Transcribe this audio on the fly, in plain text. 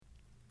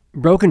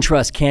Broken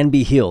trust can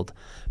be healed,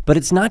 but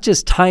it's not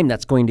just time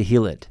that's going to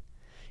heal it.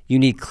 You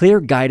need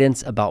clear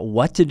guidance about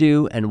what to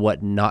do and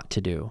what not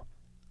to do.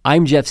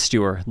 I'm Jeff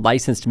Stewart,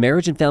 licensed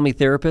marriage and family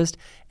therapist,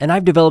 and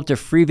I've developed a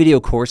free video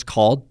course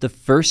called The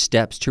First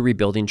Steps to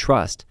Rebuilding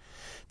Trust.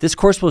 This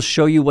course will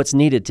show you what's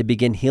needed to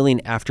begin healing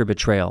after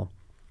betrayal.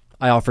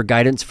 I offer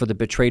guidance for the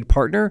betrayed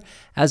partner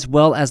as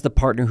well as the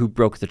partner who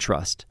broke the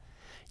trust.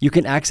 You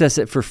can access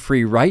it for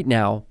free right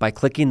now by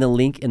clicking the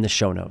link in the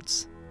show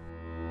notes.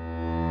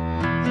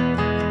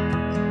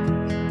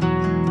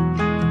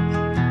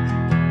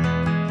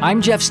 I'm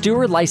Jeff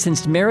Stewart,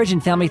 licensed marriage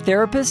and family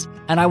therapist,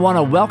 and I want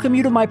to welcome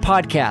you to my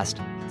podcast,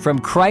 From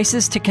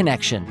Crisis to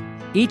Connection.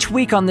 Each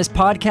week on this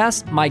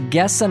podcast, my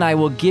guests and I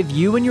will give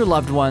you and your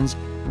loved ones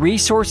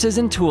resources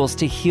and tools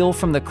to heal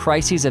from the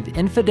crises of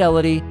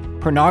infidelity,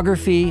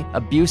 pornography,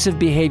 abusive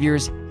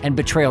behaviors, and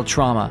betrayal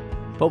trauma.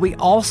 But we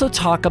also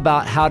talk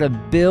about how to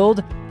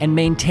build and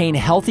maintain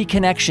healthy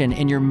connection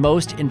in your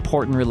most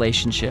important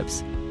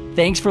relationships.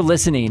 Thanks for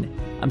listening.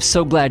 I'm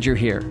so glad you're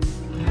here.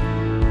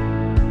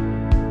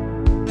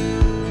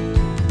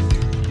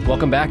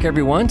 Welcome back,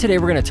 everyone. Today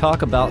we're going to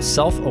talk about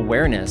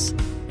self-awareness.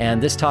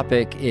 And this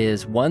topic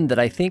is one that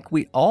I think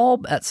we all,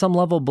 at some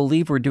level,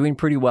 believe we're doing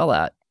pretty well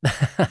at.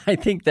 I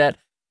think that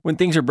when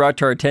things are brought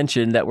to our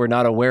attention that we're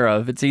not aware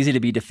of, it's easy to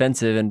be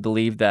defensive and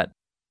believe that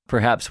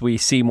perhaps we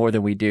see more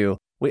than we do.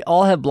 We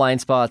all have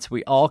blind spots.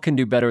 We all can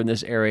do better in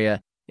this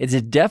area.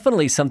 It's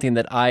definitely something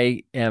that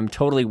I am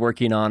totally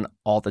working on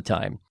all the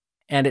time.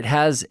 And it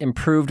has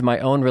improved my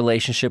own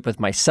relationship with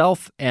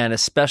myself and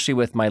especially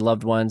with my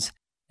loved ones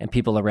and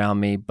people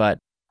around me. But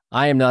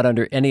I am not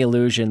under any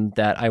illusion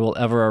that I will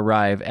ever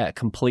arrive at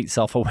complete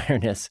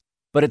self-awareness.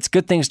 But it's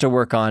good things to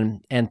work on,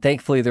 and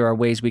thankfully there are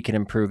ways we can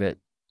improve it.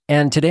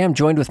 And today I'm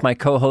joined with my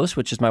co-host,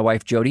 which is my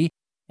wife, Jody,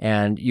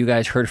 and you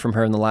guys heard from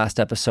her in the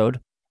last episode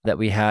that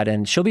we had,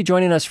 and she'll be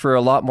joining us for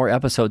a lot more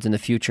episodes in the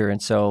future.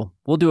 And so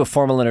we'll do a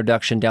formal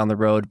introduction down the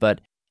road,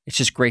 but it's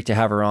just great to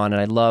have her on,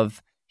 and I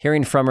love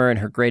hearing from her and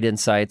her great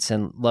insights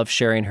and love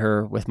sharing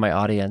her with my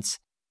audience.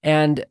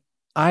 And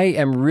I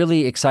am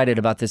really excited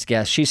about this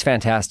guest. She's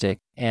fantastic,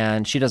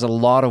 and she does a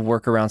lot of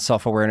work around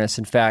self-awareness.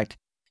 In fact,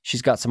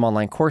 she's got some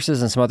online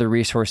courses and some other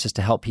resources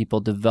to help people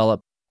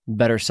develop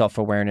better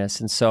self-awareness.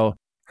 And so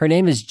her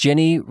name is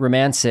Jenny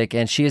Romancic,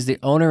 and she is the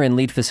owner and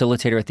lead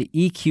facilitator at the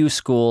EQ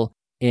School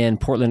in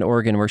Portland,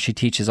 Oregon, where she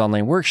teaches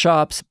online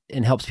workshops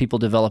and helps people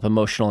develop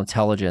emotional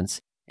intelligence.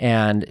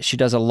 And she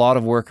does a lot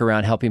of work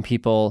around helping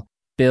people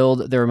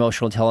build their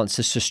emotional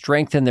intelligence to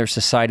strengthen their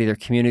society, their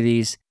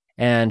communities.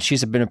 And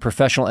she's been a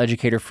professional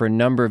educator for a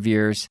number of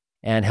years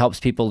and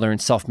helps people learn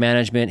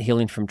self-management,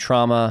 healing from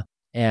trauma,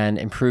 and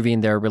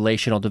improving their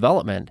relational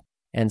development.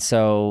 And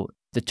so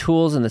the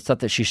tools and the stuff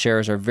that she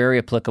shares are very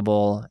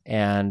applicable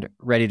and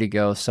ready to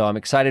go. So I'm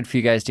excited for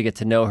you guys to get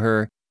to know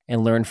her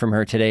and learn from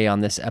her today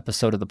on this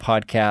episode of the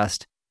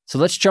podcast. So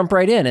let's jump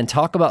right in and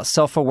talk about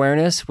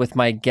self-awareness with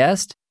my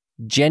guest,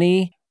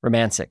 Jenny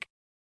Romancic.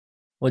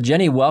 Well,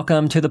 Jenny,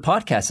 welcome to the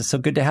podcast. It's so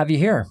good to have you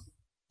here.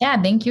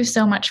 Yeah, thank you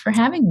so much for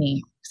having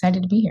me.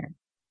 Excited to be here.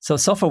 So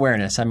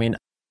self-awareness, I mean,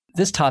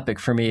 this topic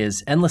for me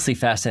is endlessly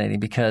fascinating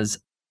because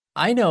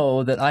I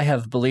know that I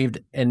have believed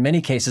in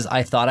many cases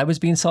I thought I was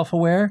being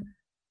self-aware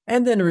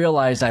and then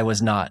realized I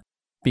was not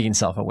being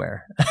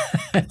self-aware.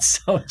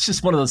 So it's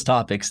just one of those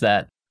topics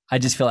that I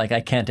just feel like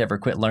I can't ever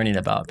quit learning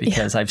about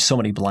because I have so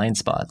many blind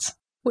spots.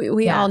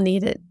 We all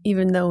need it,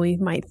 even though we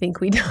might think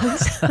we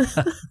don't.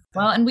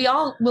 Well, and we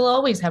all will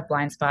always have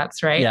blind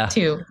spots, right? Yeah.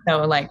 Too.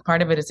 So like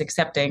part of it is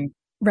accepting.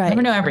 Right. I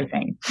never know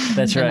everything.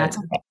 That's right. That's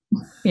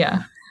okay.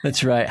 Yeah.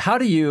 That's right. How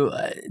do you,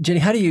 Jenny,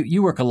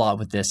 you work a lot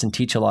with this and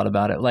teach a lot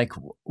about it. Like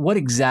what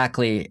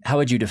exactly, how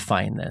would you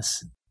define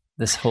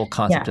this whole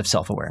concept of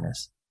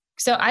self-awareness?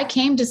 So I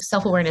came to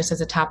self-awareness as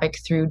a topic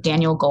through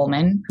Daniel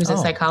Goleman, who's a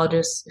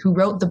psychologist who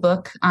wrote the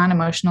book on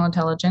emotional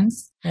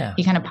intelligence. Yeah.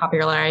 He kind of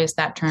popularized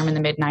that term in the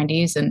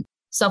mid-90s, and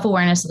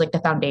self-awareness is like the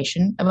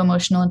foundation of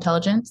emotional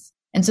intelligence.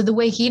 And so the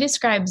way he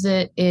describes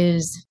it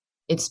is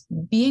it's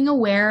being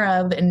aware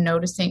of and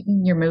noticing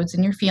your moods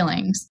and your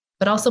feelings,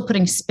 but also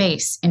putting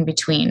space in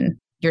between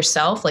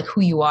yourself, like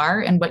who you are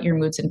and what your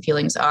moods and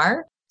feelings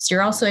are. So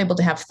you're also able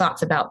to have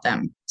thoughts about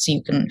them. So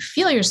you can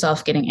feel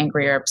yourself getting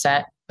angry or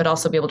upset, but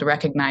also be able to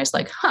recognize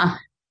like,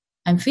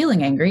 I'm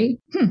feeling angry.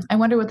 I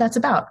wonder what that's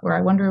about, or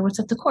I wonder what's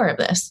at the core of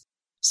this.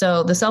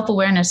 So the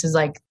self-awareness is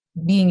like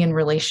being in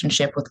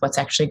relationship with what's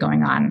actually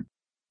going on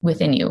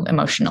within you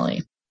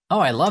emotionally. Oh,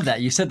 I love that.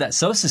 You said that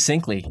so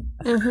succinctly.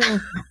 Mm-hmm.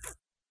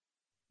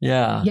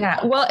 Yeah.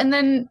 Yeah. Well, and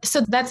then,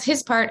 so that's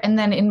his part. And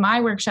then in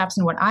my workshops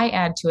and what I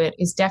add to it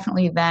is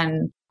definitely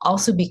then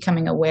also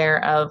becoming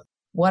aware of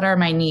what are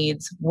my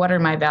needs? What are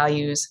my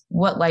values?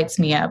 What lights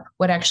me up?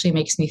 What actually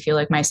makes me feel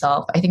like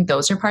myself? I think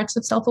those are parts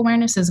of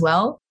self-awareness as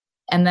well.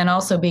 And then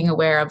also being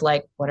aware of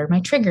like, what are my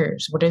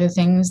triggers? What are the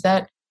things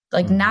that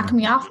like knock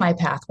me off my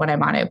path when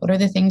I'm on it? What are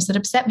the things that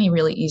upset me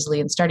really easily?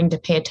 And starting to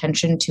pay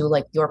attention to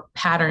like your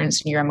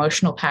patterns and your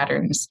emotional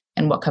patterns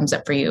and what comes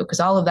up for you. Because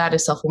all of that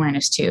is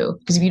self-awareness too.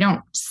 Because if you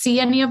don't see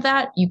any of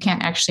that, you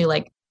can't actually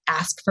like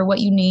ask for what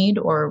you need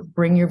or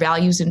bring your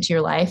values into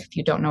your life if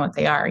you don't know what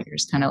they are. You're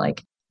just kind of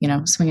like,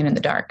 swinging in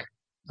the dark.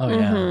 Oh,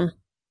 yeah.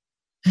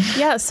 Mm-hmm.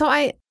 Yeah. So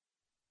I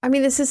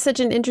mean, this is such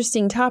an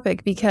interesting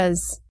topic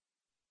because,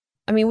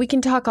 I mean, we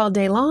can talk all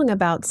day long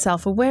about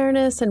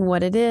self-awareness and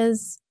what it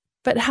is,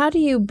 but how do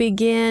you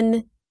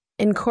begin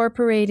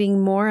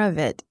incorporating more of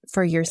it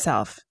for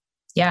yourself?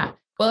 Yeah.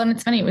 Well, and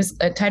it's funny, it was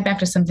tied back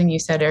to something you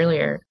said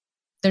earlier.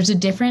 There's a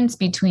difference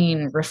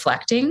between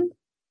reflecting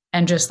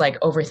and just like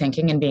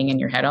overthinking and being in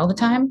your head all the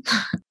time,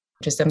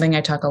 which is something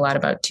I talk a lot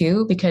about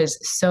too, because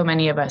so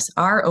many of us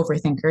are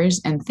overthinkers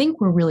and think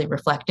we're really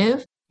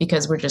reflective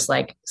because we're just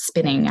like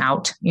spinning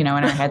out, in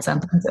our heads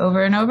on things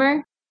over and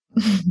over.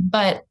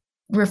 But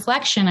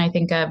reflection, I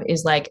think of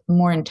is like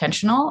more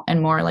intentional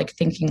and more like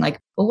thinking like,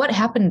 well, what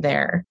happened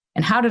there?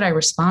 And how did I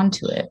respond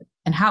to it?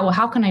 And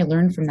how can I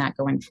learn from that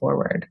going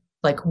forward?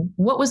 Like,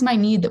 what was my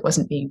need that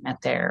wasn't being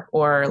met there?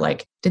 Or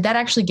like, did that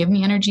actually give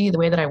me energy the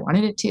way that I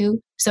wanted it to?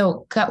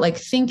 So like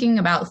thinking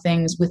about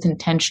things with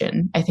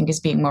intention, I think is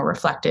being more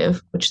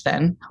reflective, which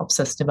then helps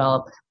us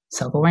develop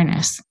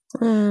self-awareness.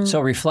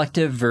 So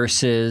reflective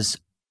versus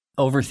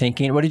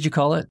overthinking. What did you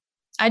call it?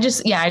 I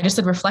just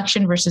said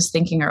reflection versus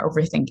thinking or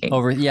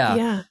overthinking.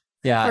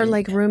 Yeah. Or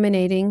like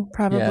ruminating,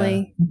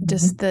 probably. Yeah.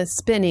 Just the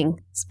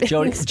spinning.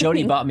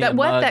 Jody bought me a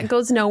mug. That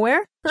goes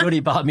nowhere?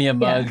 Jody bought me a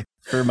mug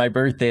for my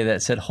birthday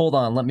that said, hold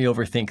on, let me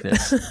overthink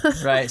this.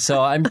 Right.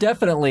 So I'm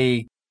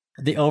definitely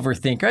the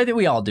overthinker. I think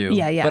we all do.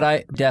 Yeah. But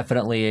I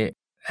definitely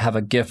have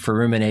a gift for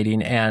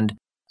ruminating.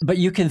 But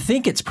you can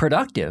think it's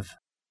productive.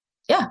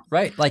 Yeah.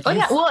 Right. Like,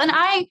 Well, and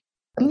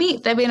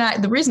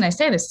the reason I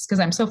say this is because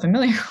I'm so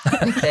familiar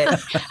with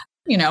it.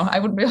 I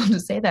wouldn't be able to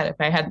say that if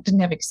I didn't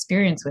have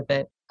experience with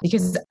it,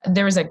 because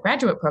there was a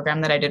graduate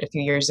program that I did a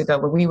few years ago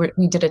where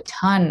we did a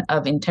ton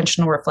of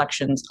intentional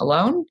reflections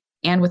alone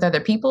and with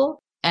other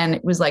people. And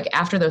it was like,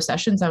 after those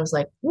sessions, I was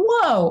like,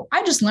 whoa,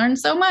 I just learned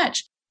so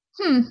much.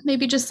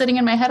 Maybe just sitting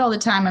in my head all the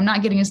time, I'm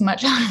not getting as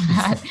much out of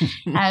that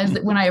as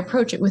when I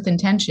approach it with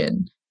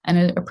intention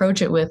and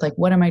approach it with like,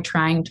 what am I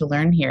trying to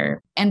learn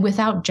here? And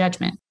without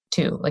judgment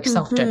too, like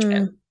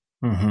self-judgment.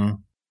 Mm-hmm.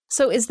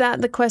 So is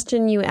that the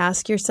question you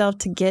ask yourself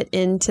to get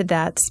into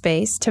that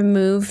space, to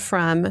move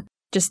from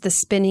just the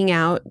spinning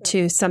out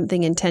to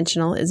something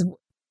intentional? Is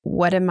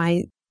what am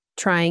I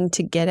trying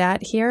to get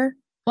at here?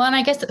 Well, and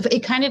I guess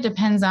it kind of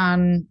depends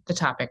on the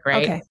topic,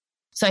 right? Okay.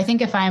 So I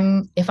think if I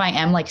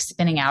am like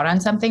spinning out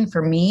on something,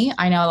 for me,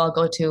 I know I'll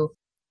go to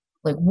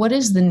like, what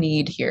is the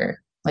need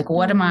here? Like,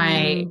 what am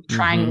I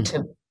trying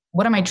to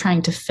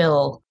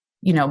fill,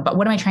 but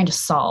what am I trying to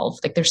solve?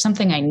 Like, there's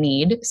something I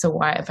need. So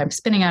why, if I'm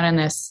spinning out on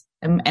this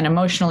and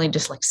emotionally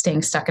just like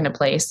staying stuck in a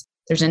place,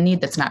 there's a need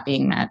that's not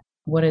being met.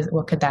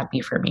 What could that be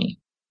for me?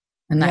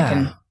 And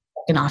that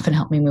can often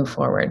help me move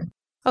forward.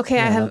 Okay.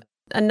 I have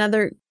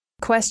another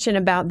question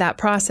about that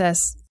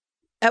process.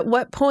 At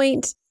what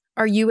point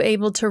are you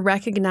able to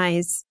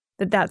recognize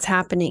that that's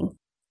happening?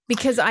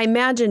 Because I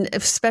imagine,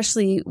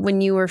 especially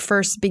when you were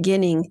first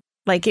beginning,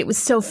 like it was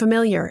so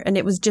familiar and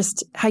it was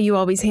just how you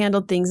always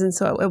handled things. And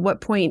so at what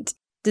point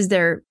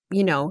do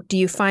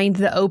you find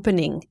the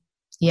opening?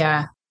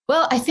 Yeah.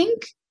 Well, I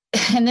think,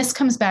 and this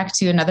comes back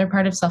to another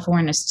part of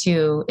self-awareness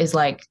too, is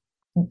like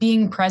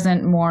being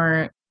present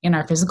more in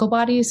our physical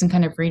bodies and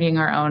kind of reading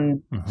our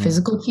own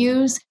physical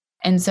cues.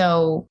 And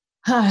so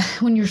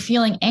when you're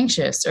feeling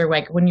anxious or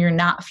like when you're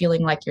not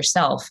feeling like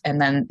yourself,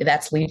 and then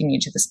that's leading you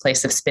to this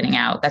place of spinning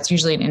out, that's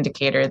usually an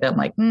indicator that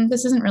like,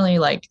 this isn't really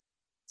like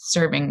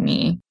serving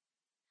me.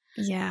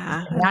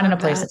 Yeah. I'm not in a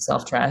place of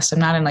self-trust. I'm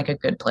not in like a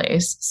good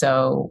place.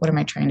 So what am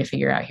I trying to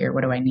figure out here?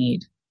 What do I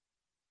need?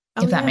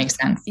 If that makes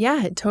sense.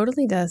 Yeah, it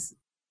totally does.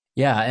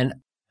 Yeah.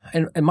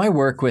 And my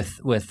work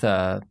with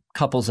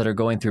couples that are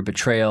going through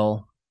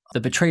betrayal, the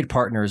betrayed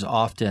partner is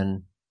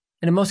often,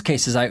 and in most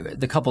cases,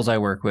 the couples I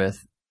work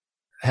with,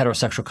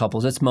 heterosexual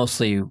couples, it's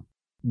mostly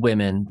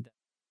women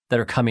that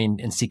are coming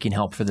and seeking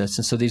help for this.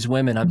 And so these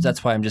women,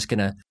 that's why I'm just going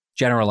to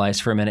generalize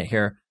for a minute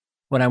here.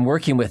 When I'm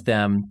working with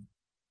them,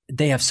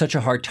 they have such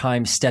a hard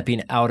time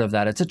stepping out of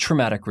that. It's a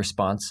traumatic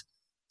response.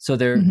 So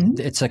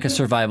it's like a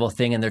survival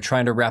thing, and they're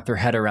trying to wrap their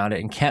head around it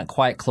and can't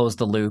quite close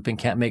the loop and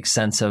can't make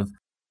sense of,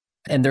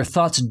 and their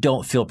thoughts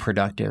don't feel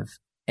productive.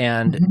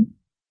 And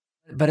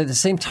but at the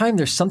same time,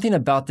 there's something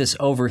about this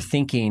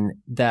overthinking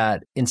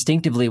that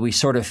instinctively we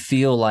sort of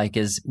feel like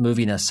is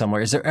moving us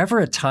somewhere. Is there ever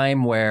a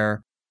time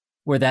where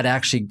that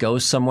actually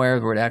goes somewhere,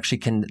 where it actually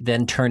can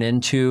then turn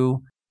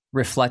into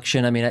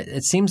reflection? I mean,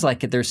 it seems like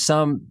there's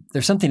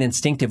something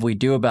instinctive we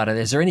do about it.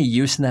 Is there any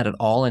use in that at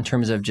all in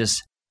terms of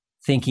just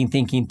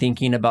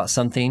thinking about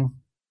something?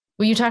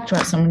 Well, you talked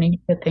about so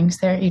many good things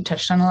there. You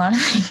touched on a lot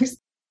of things.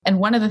 And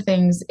one of the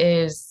things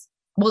is,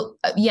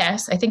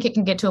 yes, I think it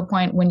can get to a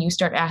point when you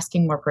start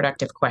asking more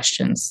productive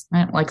questions. I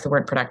don't like the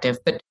word productive,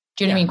 but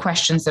do you know what I mean?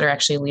 Questions that are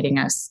actually leading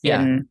us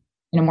in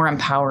a more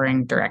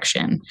empowering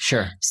direction.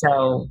 Sure.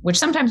 So, which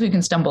sometimes we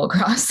can stumble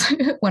across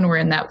when we're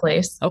in that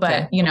place.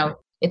 Okay. But,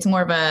 it's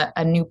more of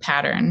a new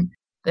pattern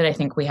that I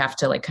think we have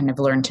to like kind of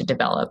learn to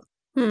develop.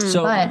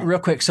 So real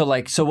quick, so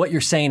what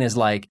you're saying is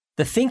like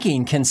the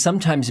thinking can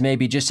sometimes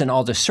maybe just in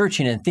all the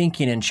searching and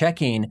thinking and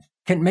checking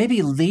can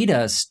maybe lead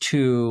us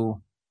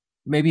to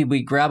maybe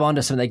we grab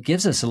onto something that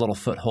gives us a little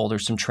foothold or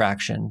some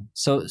traction.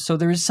 So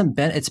there is some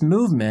it's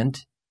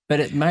movement, but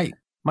it might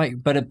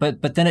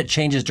but then it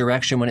changes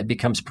direction when it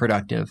becomes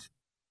productive.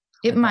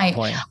 It might.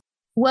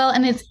 Well,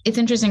 and it's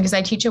interesting because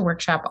I teach a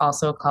workshop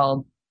also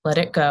called Let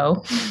It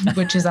Go,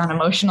 which is on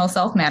emotional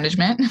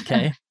self-management.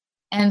 Okay.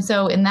 And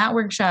so in that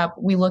workshop,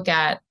 we look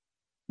at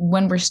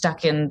when we're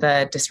stuck in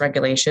the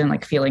dysregulation,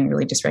 like feeling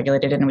really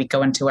dysregulated, and we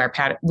go into our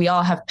pattern. We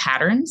all have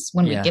patterns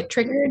when we get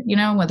triggered,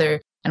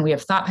 and we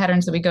have thought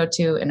patterns that we go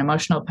to and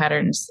emotional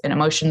patterns and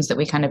emotions that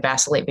we kind of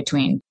vacillate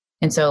between.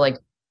 And so like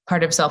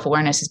part of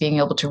self-awareness is being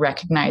able to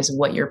recognize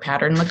what your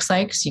pattern looks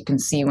like so you can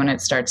see when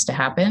it starts to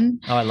happen.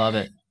 Oh, I love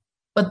it.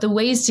 But the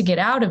ways to get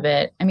out of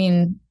it, I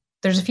mean,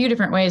 there's a few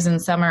different ways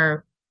and some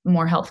are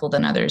more helpful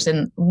than others.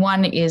 And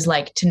one is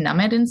like to numb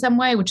it in some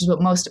way, which is what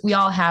we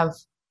all have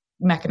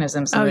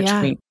mechanisms in which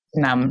we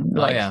numb.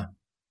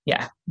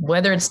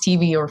 Whether it's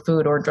TV or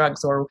food or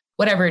drugs or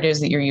whatever it is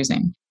that you're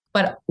using.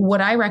 But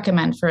what I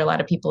recommend for a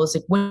lot of people is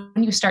like when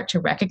you start to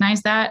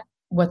recognize that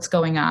what's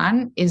going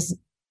on is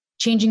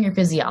changing your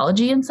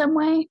physiology in some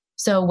way.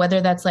 So whether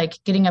that's like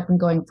getting up and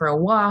going for a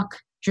walk,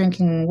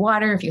 drinking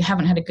water, if you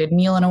haven't had a good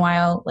meal in a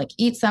while, like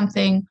eat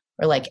something,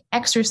 or like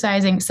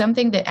exercising,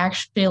 something that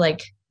actually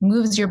like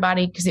moves your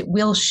body because it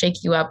will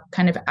shake you up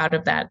kind of out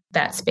of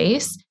that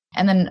space.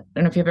 And then I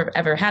don't know if you've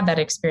ever had that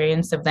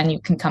experience of then you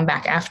can come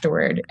back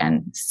afterward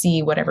and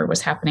see whatever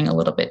was happening a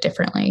little bit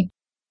differently.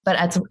 But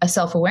as a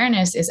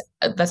self-awareness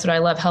that's what I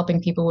love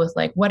helping people with,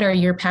 like, what are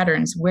your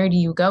patterns? Where do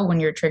you go when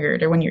you're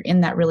triggered or when you're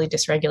in that really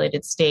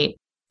dysregulated state?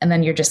 And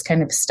then you're just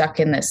kind of stuck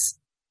in this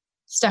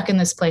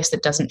place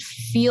that doesn't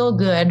feel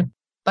good.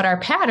 But our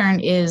pattern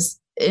is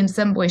in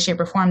some way, shape,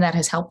 or form that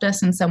has helped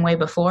us in some way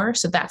before.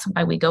 So that's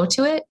why we go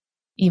to it,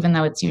 even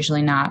though it's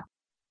usually not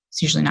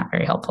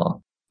very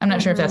helpful. I'm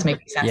not sure if that's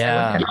making sense.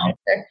 Yeah,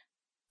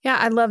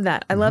 I love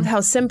that. I love how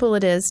simple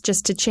it is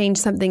just to change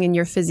something in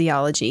your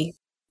physiology.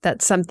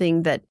 That's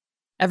something that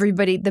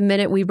everybody, the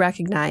minute we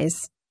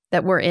recognize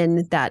that we're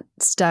in that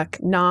stuck,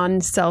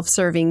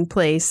 non-self-serving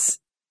place,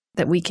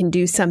 that we can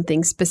do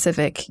something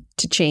specific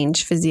to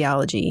change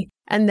physiology.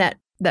 And that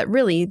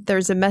really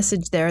there's a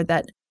message there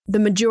that the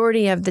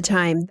majority of the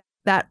time,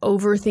 that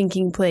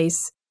overthinking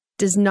place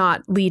does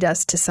not lead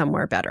us to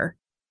somewhere better.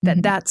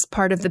 That's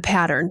part of the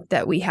pattern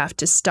that we have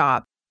to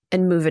stop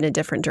and move in a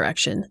different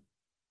direction.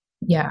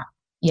 Yeah,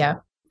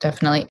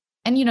 definitely.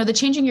 And, the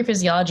changing your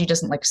physiology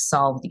doesn't like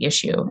solve the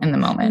issue in the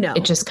moment. No.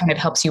 It just kind of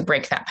helps you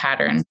break that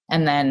pattern.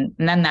 And then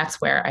that's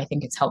where I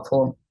think it's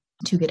helpful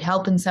to get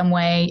help in some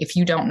way. If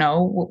you don't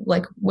know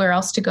like where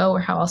else to go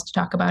or how else to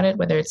talk about it,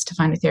 whether it's to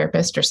find a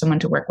therapist or someone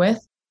to work with.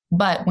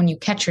 But when you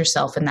catch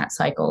yourself in that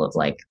cycle of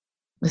like,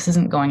 this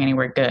isn't going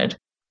anywhere good,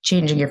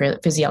 changing your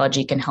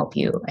physiology can help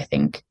you, I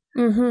think,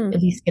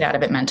 at least get out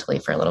of it mentally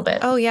for a little bit.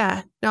 Oh,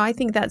 yeah. No, I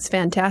think that's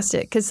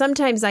fantastic. Because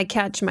sometimes I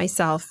catch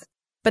myself,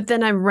 but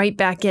then I'm right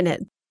back in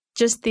it.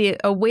 Just the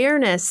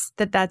awareness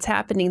that that's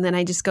happening, then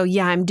I just go,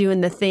 yeah, I'm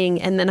doing the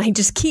thing. And then I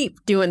just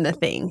keep doing the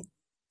thing.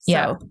 So.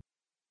 Yeah.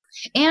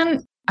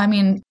 And I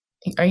mean,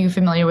 are you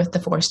familiar with the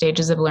 4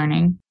 stages of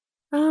learning?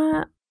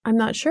 I'm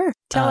not sure.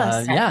 Tell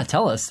us. Yeah,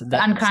 tell us. The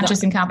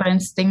unconscious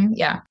incompetence thing.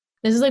 Yeah.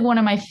 This is like one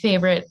of my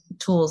favorite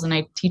tools, and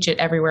I teach it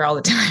everywhere all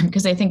the time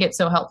because I think it's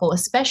so helpful,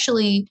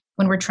 especially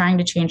when we're trying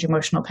to change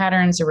emotional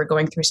patterns or we're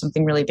going through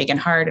something really big and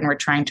hard and we're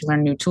trying to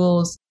learn new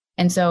tools.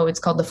 And so it's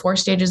called the 4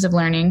 stages of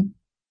learning.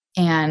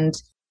 And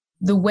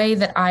the way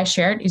that I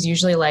share it is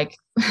usually like,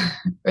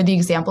 or the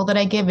example that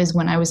I give is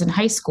when I was in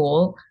high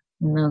school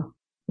in the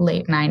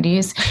late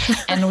 90s,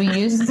 and we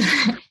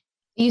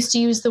used to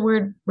use the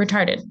word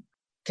retarded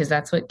because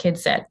that's what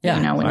kids said.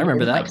 Yeah, when I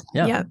remember that.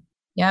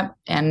 Yep.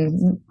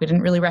 And we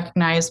didn't really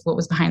recognize what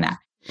was behind that.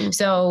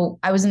 So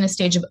I was in a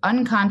stage of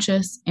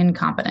unconscious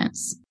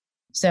incompetence.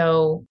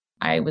 So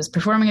I was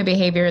performing a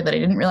behavior that I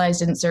didn't realize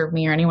didn't serve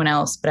me or anyone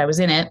else, but I was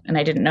in it and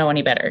I didn't know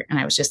any better. And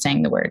I was just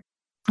saying the word.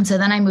 And so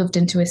then I moved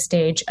into a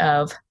stage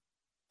of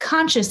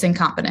conscious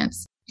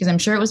incompetence because I'm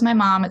sure it was my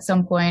mom at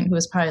some point who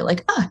was probably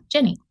like,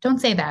 Jenny, don't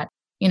say that.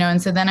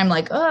 And so then I'm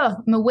like,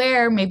 I'm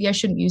aware, maybe I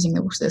shouldn't be using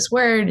this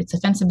word. It's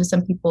offensive to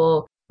some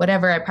people,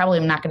 whatever. I probably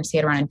am not going to say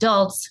it around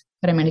adults,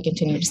 but I'm going to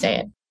continue to say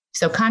it.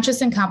 So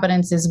conscious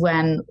incompetence is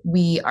when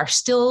we are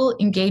still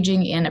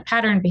engaging in a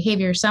pattern,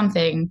 behavior,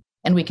 something,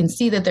 and we can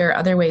see that there are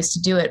other ways to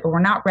do it, but we're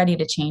not ready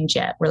to change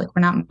yet. We're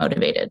not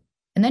motivated.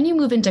 And then you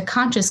move into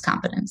conscious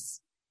competence.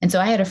 And so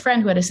I had a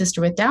friend who had a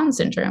sister with Down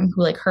syndrome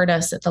who heard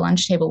us at the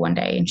lunch table one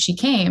day, and she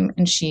came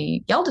and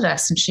she yelled at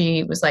us and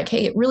she was like,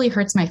 hey, it really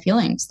hurts my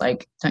feelings.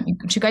 Like, don't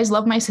you guys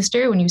love my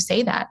sister? When you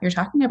say that, you're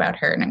talking about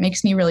her and it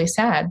makes me really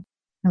sad.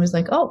 I was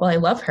like, oh, well, I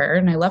love her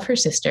and I love her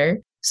sister.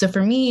 So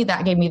for me,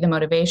 that gave me the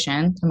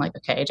motivation. I'm like,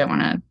 okay, I don't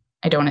want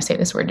to say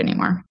this word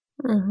anymore.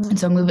 And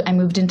so I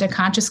moved into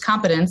conscious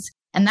competence.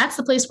 And that's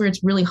the place where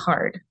it's really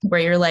hard,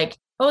 where you're like,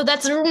 oh,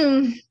 that's,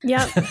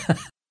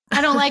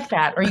 I don't like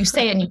that. Or you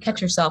say it and you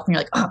catch yourself and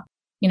you're like, oh,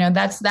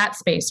 That's that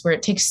space where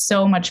it takes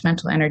so much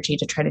mental energy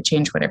to try to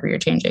change whatever you're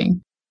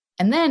changing.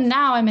 And then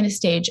now I'm in a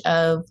stage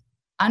of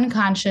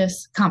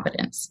unconscious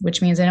competence,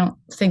 which means I don't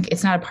think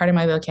it's not a part of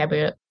my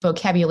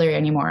vocabulary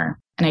anymore,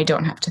 and I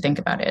don't have to think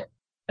about it.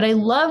 But I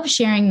love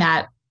sharing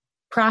that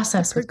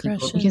process with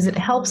people because it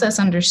helps us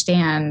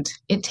understand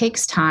it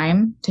takes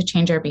time to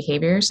change our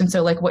behaviors. And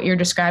so like what you're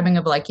describing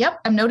of like, yep,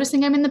 I'm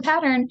noticing I'm in the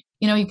pattern.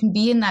 You can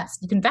be in that,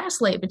 you can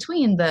vacillate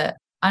between the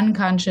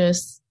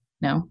unconscious,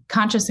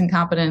 conscious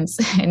incompetence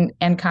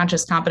and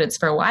conscious competence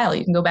for a while.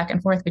 You can go back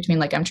and forth between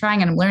like, I'm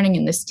trying and I'm learning,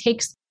 and this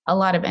takes a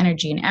lot of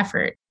energy and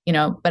effort,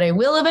 but I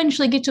will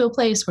eventually get to a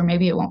place where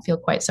maybe it won't feel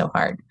quite so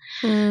hard.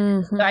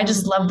 Mm-hmm. So I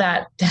just love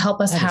that to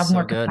help us have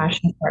more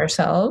compassion for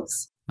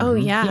ourselves. Oh,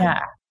 yeah. Yeah.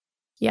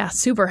 Yeah,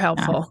 super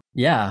helpful.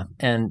 Yeah.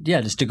 And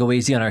just to go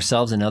easy on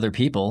ourselves and other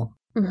people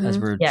as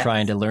we're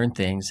trying to learn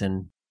things.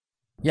 And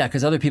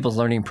because other people's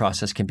learning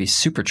process can be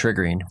super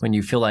triggering when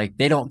you feel like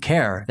they don't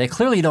care. They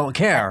clearly don't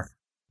care,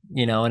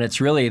 and it's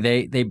really,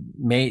 they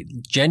may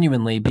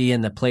genuinely be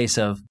in the place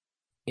of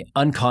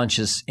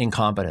unconscious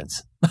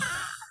incompetence.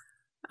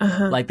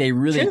 Like they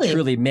really,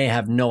 truly may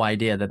have no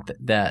idea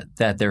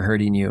that they're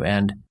hurting you.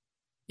 And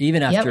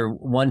even after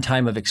one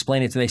time of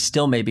explaining it, they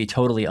still may be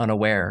totally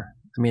unaware.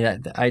 I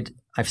mean,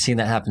 I've seen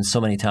that happen so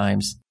many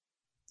times.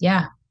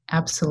 Yeah,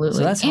 absolutely.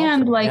 So that's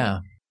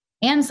helpful.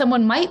 And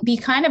someone might be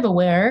kind of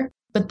aware,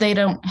 but they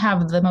don't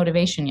have the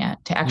motivation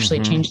yet to actually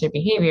change their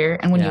behavior.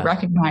 And when you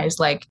recognize,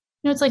 like,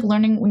 it's like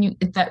learning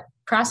that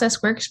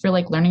process works for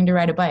like learning to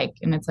ride a bike.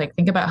 And it's like,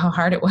 think about how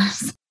hard it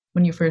was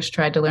when you first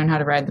tried to learn how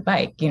to ride the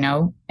bike,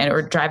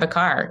 or drive a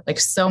car. Like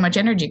so much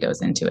energy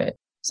goes into it.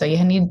 So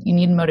you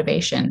need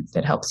motivation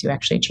that helps you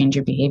actually change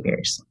your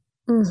behaviors.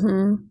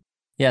 Mm-hmm.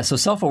 Yeah. So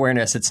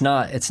self-awareness, it's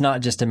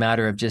not just a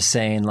matter of just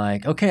saying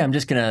like, okay, I'm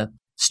just going to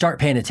start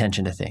paying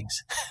attention to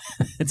things.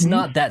 It's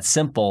not that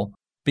simple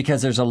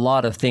because there's a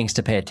lot of things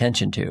to pay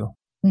attention to.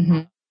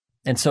 Mm-hmm.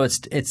 And so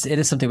it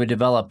is something we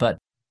develop, but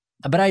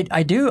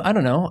I do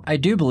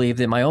believe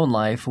that in my own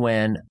life,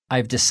 when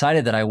I've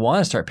decided that I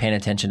want to start paying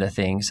attention to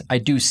things, I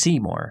do see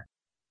more.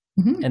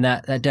 Mm-hmm. And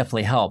that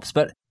definitely helps.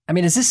 But I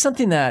mean, is this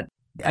something that,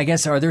 I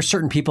guess, are there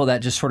certain people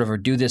that just sort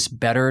of do this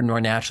better and more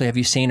naturally, have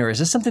you seen? Or is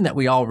this something that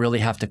we all really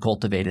have to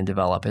cultivate and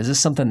develop? Is this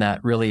something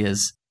that really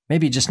is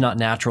maybe just not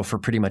natural for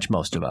pretty much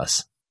most of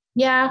us?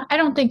 Yeah, I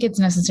don't think it's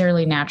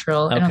necessarily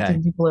natural. Okay. I don't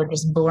think people are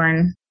just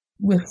born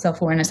with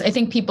self-awareness. I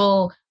think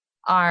people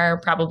are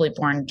probably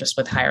born just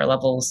with higher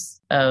levels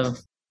of,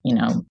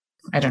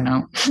 I don't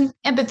know,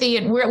 empathy.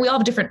 And we all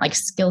have different like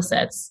skill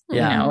sets,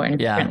 and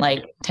different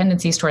like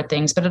tendencies toward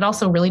things. But it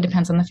also really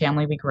depends on the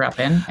family we grew up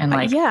in and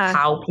like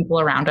how people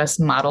around us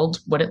modeled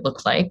what it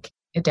looked like.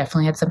 It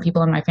definitely had some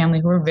people in my family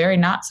who were very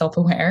not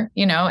self-aware,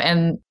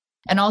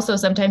 and also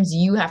sometimes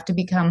you have to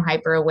become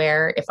hyper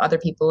aware if other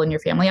people in your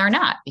family are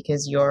not,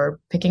 because you're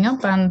picking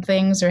up on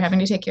things or having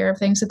to take care of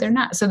things that they're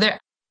not. So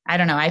I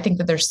don't know. I think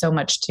that there's so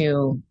much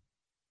to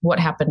what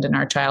happened in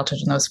our childhood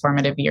in those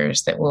formative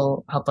years that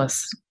will help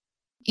us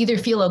either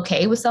feel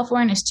okay with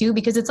self-awareness too,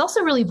 because it's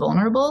also really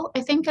vulnerable,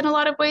 I think, in a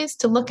lot of ways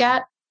to look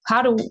at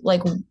how to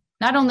like,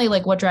 not only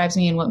like what drives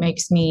me and what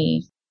makes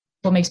me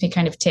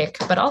kind of tick,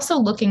 but also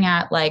looking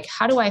at like,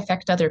 how do I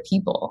affect other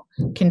people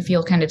can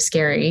feel kind of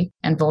scary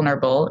and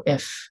vulnerable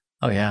if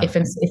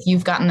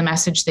you've gotten the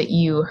message that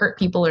you hurt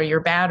people or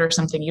you're bad or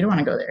something, you don't want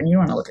to go there and you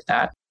don't want to look at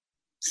that.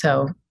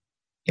 So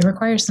it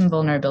requires some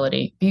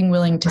vulnerability, being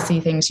willing to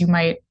see things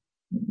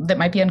that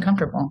might be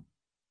uncomfortable.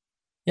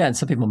 Yeah. And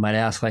some people might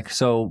ask like,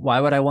 so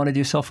why would I want to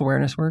do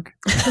self-awareness work?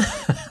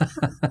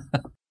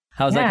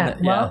 How's that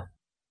going to,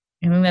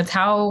 I mean,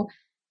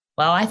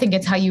 I think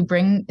it's how you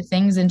bring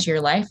things into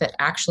your life that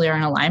actually are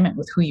in alignment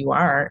with who you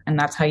are. And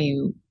that's how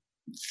you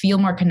feel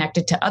more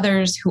connected to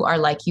others who are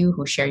like you,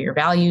 who share your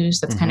values.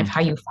 That's kind of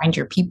how you find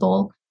your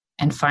people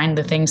and find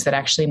the things that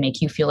actually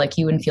make you feel like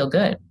you and feel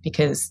good,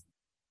 because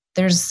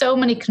there's so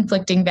many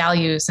conflicting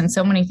values and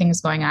so many things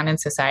going on in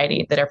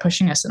society that are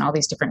pushing us in all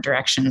these different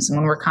directions. And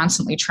when we're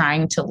constantly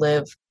trying to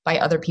live by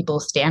other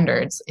people's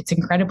standards, it's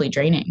incredibly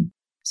draining.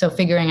 So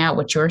figuring out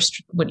what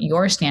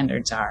your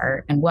standards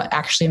are and what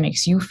actually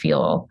makes you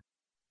feel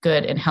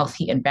good and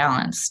healthy and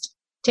balanced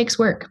takes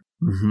work.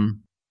 Mm-hmm.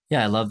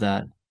 Yeah, I love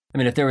that. I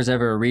mean, if there was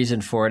ever a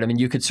reason for it, I mean,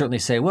 you could certainly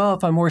say, well,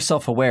 if I'm more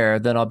self-aware,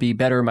 then I'll be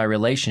better in my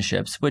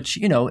relationships, which,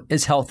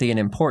 is healthy and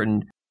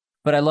important.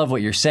 But I love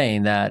what you're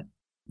saying, that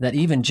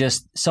even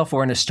just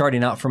self-awareness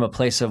starting out from a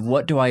place of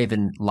what do I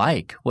even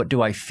like? What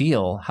do I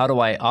feel? How do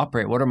I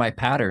operate? What are my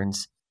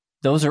patterns?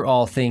 Those are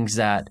all things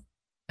that,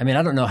 I mean,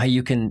 I don't know how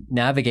you can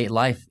navigate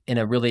life in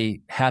a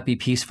really happy,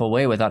 peaceful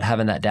way without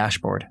having that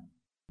dashboard.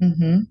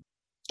 Mm-hmm.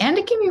 And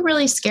it can be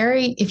really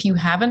scary if you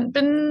haven't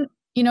been,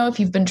 if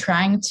you've been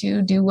trying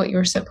to do what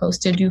you're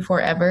supposed to do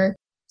forever.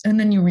 And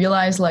then you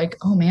realize like,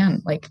 oh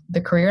man, like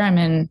the career I'm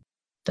in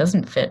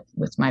doesn't fit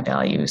with my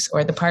values,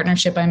 or the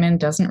partnership I'm in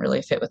doesn't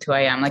really fit with who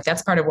I am. Like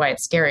that's part of why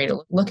it's scary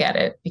to look at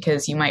it,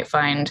 because you might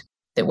find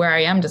that where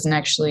I am doesn't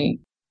actually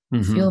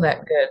feel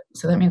that good.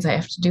 So that means I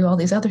have to do all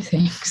these other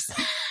things.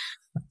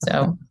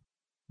 So.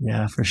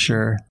 Yeah, for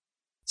sure.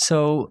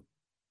 So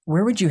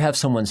where would you have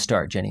someone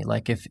start, Jenny?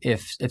 Like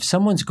if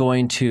someone's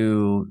going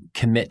to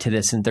commit to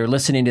this and they're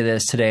listening to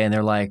this today and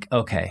they're like,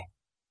 okay,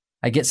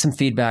 I get some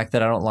feedback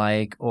that I don't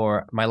like,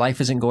 or my life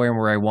isn't going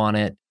where I want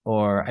it,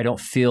 or I don't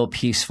feel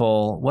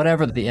peaceful,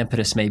 whatever the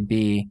impetus may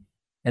be.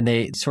 And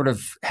they sort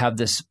of have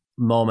this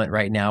moment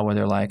right now where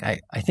they're like,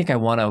 I think I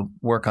want to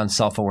work on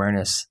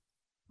self-awareness.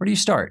 Where do you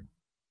start?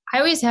 I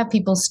always have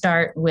people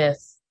start with,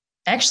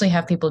 actually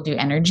have people do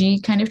energy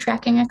kind of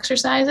tracking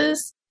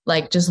exercises,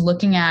 like just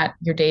looking at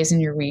your days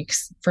and your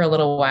weeks for a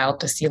little while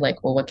to see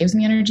like, well, what gives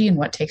me energy and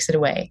what takes it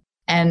away?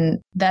 And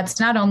that's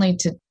not only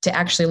to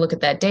actually look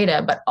at that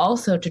data, but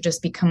also to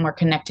just become more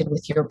connected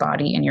with your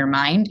body and your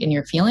mind and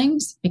your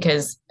feelings,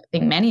 because I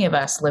think many of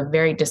us live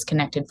very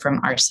disconnected from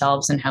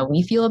ourselves and how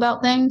we feel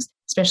about things,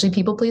 especially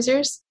people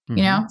pleasers. Mm-hmm.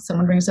 You know,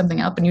 someone brings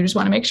something up and you just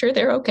want to make sure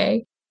they're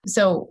okay.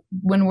 So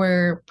when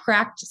we're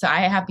so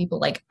I have people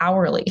like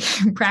hourly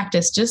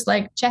practice, just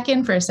like check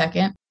in for a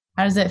second.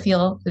 How does that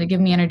feel? Did it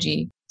give me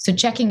energy? So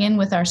checking in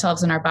with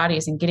ourselves and our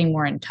bodies and getting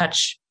more in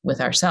touch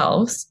with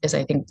ourselves is,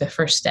 I think, the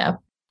first step.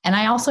 And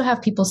I also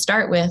have people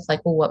start with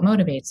like, well, what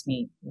motivates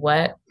me?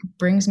 What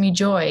brings me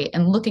joy?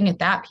 And looking at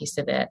that piece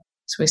of it.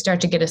 So we start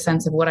to get a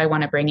sense of what I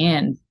want to bring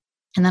in.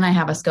 And then I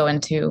have us go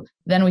into,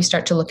 then we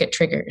start to look at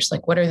triggers.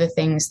 Like, what are the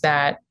things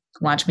that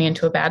launch me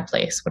into a bad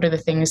place? What are the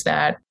things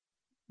that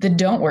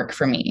don't work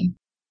for me?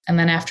 And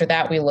then after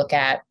that, we look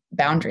at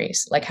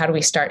boundaries. Like, how do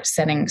we start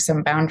setting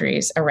some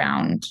boundaries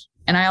around?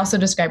 And I also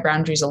describe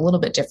boundaries a little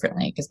bit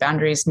differently, because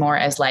boundaries more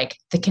as like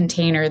the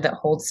container that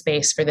holds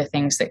space for the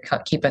things that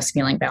keep us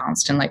feeling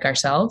balanced and like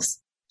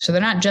ourselves. So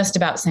they're not just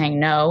about saying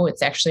no.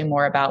 It's actually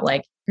more about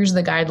like, here's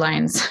the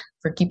guidelines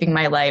for keeping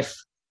my life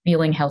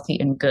feeling healthy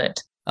and good.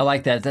 I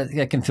like that.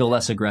 That can feel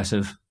less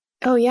aggressive.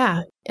 Oh,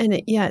 yeah. And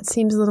it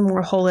seems a little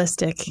more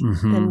holistic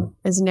than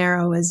as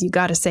narrow as you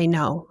got to say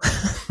no.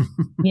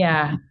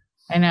 Yeah,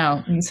 I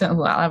know. And so a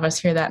lot of us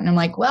hear that. And I'm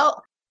like,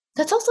 well,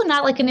 that's also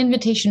not like an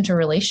invitation to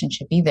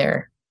relationship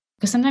either.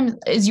 Because sometimes,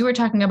 as you were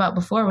talking about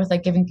before with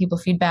like giving people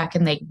feedback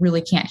and they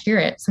really can't hear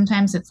it,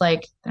 sometimes it's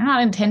like they're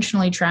not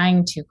intentionally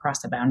trying to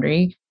cross a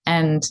boundary.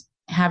 And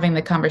having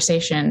the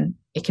conversation,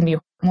 it can be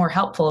more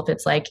helpful if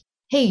it's like,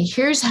 hey,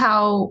 here's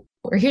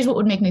what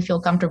would make me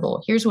feel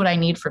comfortable. Here's what I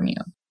need from you.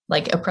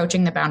 Like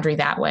approaching the boundary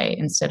that way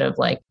instead of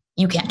like,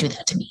 you can't do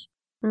that to me,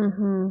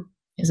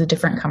 is a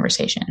different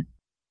conversation.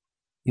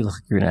 You look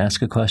like you're going to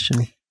ask a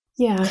question.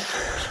 Yeah.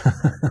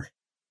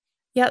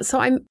 Yeah. So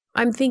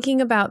I'm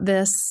thinking about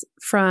this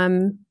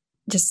from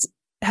just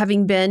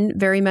having been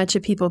very much a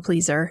people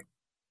pleaser.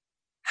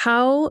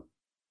 How,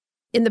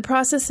 in the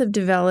process of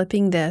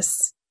developing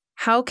this,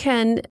 how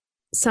can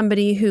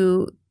somebody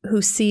who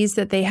sees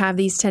that they have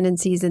these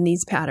tendencies and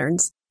these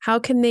patterns, how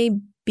can they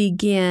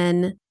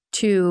begin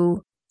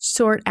to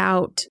sort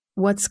out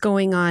what's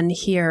going on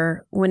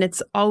here when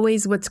it's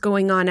always what's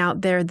going on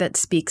out there that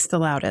speaks the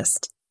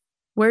loudest?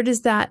 Where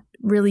does that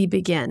really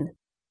begin?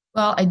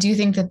 Well, I do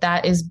think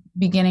that is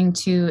beginning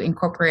to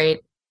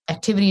incorporate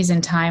activities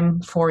and time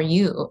for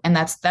you. And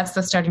that's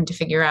the starting to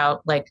figure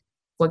out like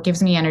what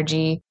gives me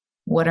energy,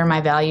 what are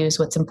my values,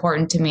 what's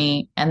important to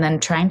me, and then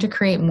trying to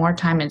create more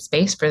time and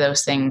space for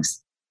those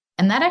things.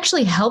 And that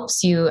actually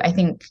helps you, I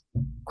think,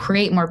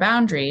 create more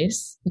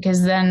boundaries,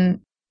 because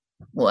then,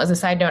 well, as a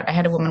side note, I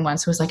had a woman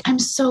once who was like, I'm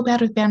so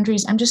bad with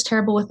boundaries. I'm just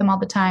terrible with them all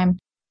the time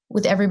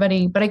with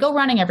everybody, but I go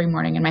running every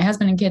morning and my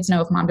husband and kids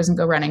know if mom doesn't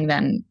go running,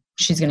 then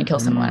she's going to kill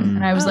someone.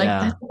 And I was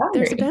that's a boundary.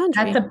 There's a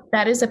boundary.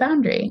 That is a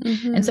boundary.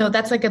 And so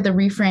that's like the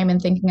reframe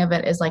and thinking of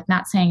it as like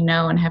not saying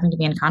no and having to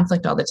be in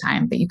conflict all the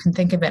time, but you can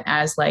think of it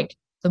as like,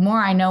 the more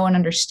I know and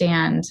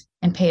understand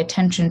and pay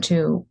attention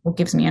to what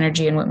gives me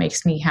energy and what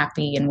makes me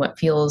happy and what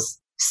feels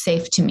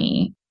safe to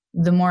me,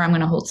 the more I'm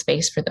going to hold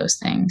space for those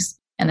things.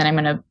 And then I'm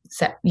going to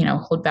set,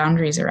 hold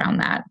boundaries around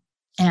that.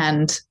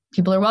 And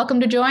people are welcome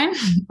to join,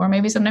 or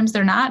maybe sometimes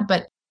they're not,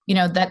 but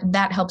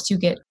that helps you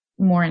get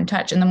more in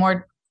touch. And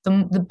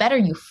the better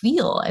you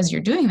feel as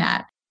you're doing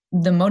that,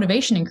 the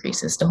motivation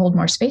increases to hold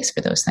more space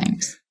for those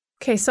things.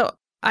 Okay. So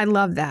I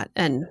love that.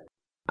 And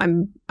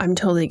I'm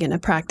totally going to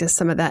practice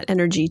some of that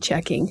energy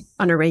checking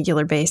on a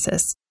regular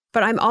basis.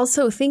 But I'm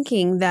also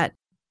thinking that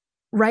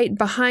right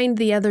behind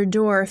the other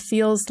door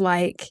feels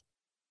like,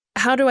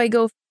 how do I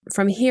go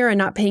from here and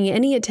not paying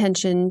any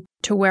attention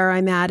to where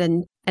I'm at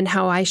and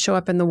how I show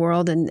up in the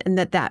world and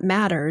that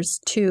matters,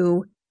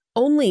 to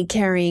only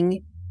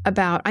caring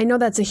about, I know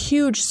that's a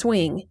huge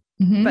swing,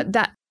 but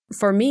that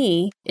for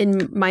me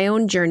in my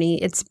own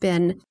journey, it's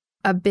been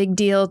a big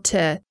deal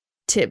to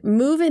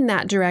move in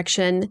that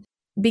direction,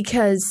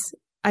 because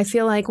I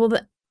feel like, well,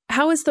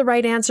 how is the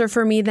right answer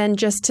for me then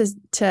just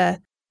to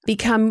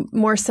become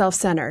more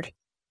self-centered?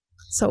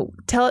 So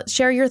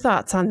share your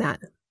thoughts on that.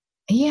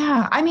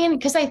 Yeah. I mean,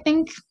 because I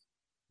think,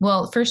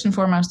 well, first and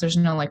foremost, there's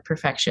no like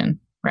perfection,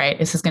 right?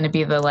 This is going to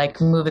be the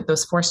like move at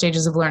those 4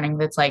 stages of learning.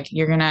 That's like,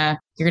 you're going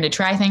to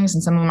try things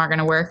and some of them aren't going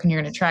to work, and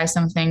you're going to try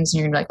some things and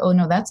you're going to be like, oh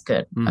no, that's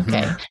good.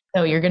 Okay.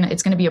 So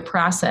it's going to be a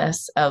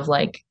process of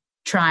like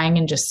trying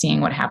and just seeing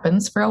what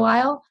happens for a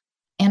while.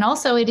 And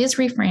also it is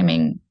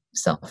reframing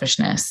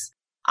selfishness.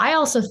 I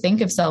also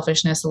think of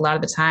selfishness a lot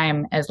of the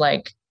time as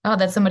like, oh,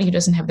 that's somebody who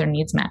doesn't have their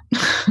needs met.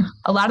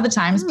 A lot of the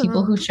times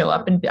people who show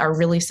up and are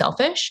really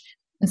selfish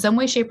in some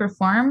way, shape, or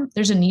form,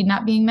 there's a need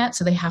not being met.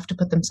 So they have to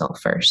put themselves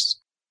first.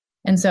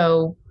 And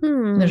so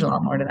there's a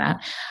lot more to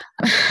that.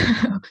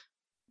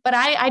 But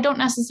I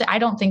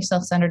don't think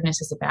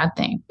self-centeredness is a bad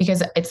thing,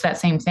 because it's that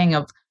same thing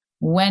of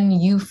when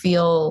you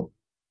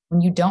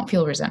don't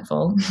feel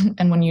resentful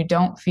and when you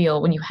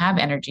have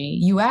energy,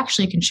 you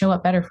actually can show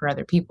up better for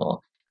other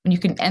people. When you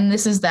can, and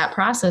this is that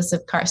process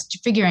of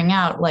figuring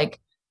out, like,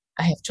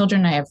 I have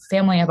children, I have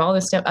family, I have all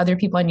this stuff, other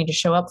people I need to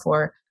show up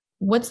for.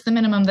 What's the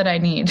minimum that I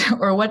need?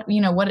 Or what's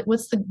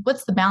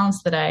the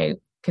balance that I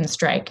can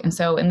strike? And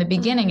so in the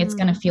beginning, it's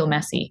going to feel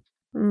messy.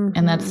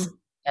 And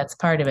that's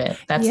part of it.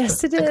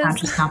 That's the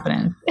conscious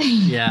competence.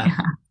 Yeah.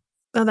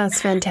 Oh,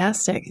 that's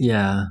fantastic.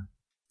 Yeah.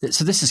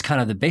 So this is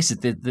kind of the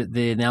basic,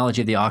 the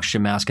analogy of the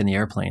oxygen mask in the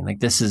airplane. Like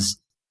this is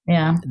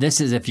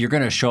if you're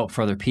going to show up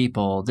for other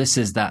people, this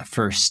is that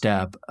first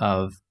step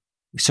of,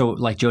 so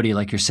like Jody,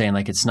 like you're saying,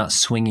 like it's not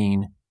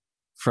swinging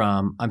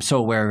from, I'm so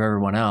aware of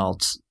everyone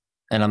else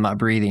and I'm not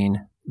breathing,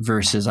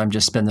 versus I'm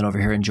just spending over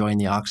here enjoying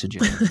the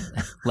oxygen,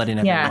 letting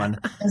everyone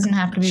doesn't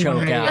have to be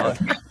choke out.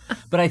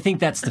 But I think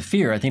that's the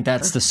fear. I think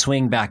that's the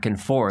swing back and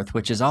forth,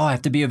 which is, I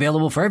have to be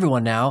available for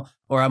everyone now,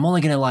 or I'm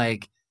only going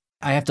to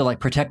I have to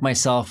protect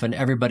myself and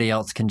everybody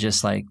else can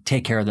just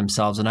take care of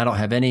themselves. And I don't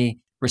have any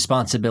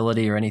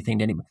responsibility or anything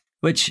to anybody,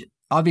 which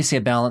obviously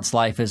a balanced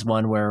life is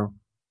one where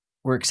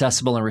we're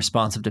accessible and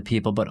responsive to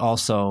people, but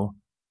also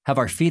have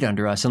our feet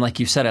under us. And like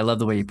you said, I love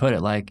the way you put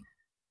it.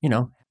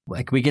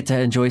 We get to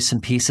enjoy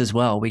some peace as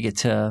well. We get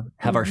to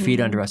have our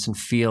feet under us and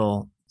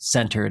feel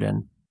centered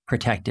and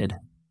protected.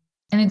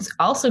 And it's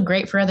also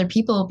great for other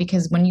people,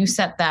 because when you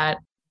set that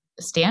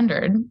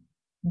standard,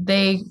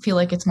 they feel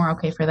like it's more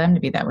okay for them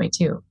to be that way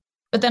too.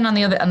 But then on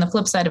the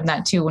flip side of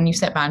that too, when you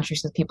set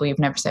boundaries with people you've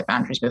never set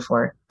boundaries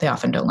before, they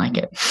often don't like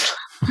it.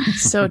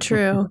 So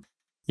true.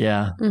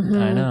 Yeah,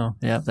 I know.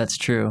 Yeah, that's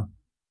true.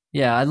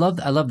 Yeah, I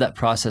love that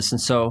process. And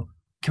so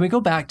can we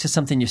go back to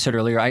something you said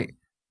earlier?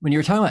 When you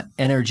were talking about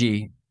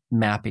energy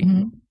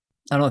mapping,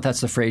 I don't know if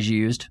that's the phrase you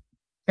used.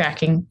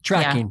 Tracking.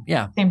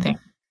 Yeah. Same thing.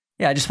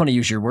 Yeah, I just want to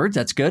use your words.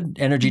 That's good.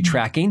 Energy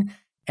tracking.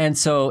 And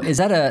so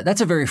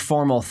that's a very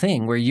formal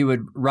thing where you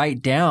would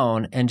write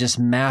down and just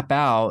map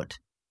out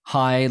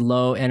high,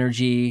 low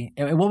energy.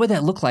 And what would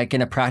that look like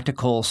in a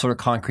practical sort of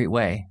concrete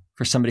way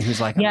for somebody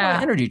who's like, I want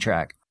an energy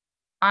track?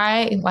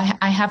 I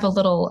have a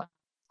little,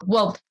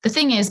 well, the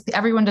thing is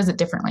everyone does it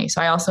differently.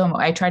 So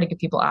I try to give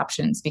people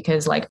options,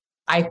 because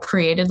I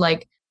created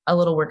a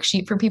little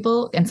worksheet for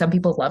people, and some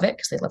people love it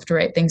because they love to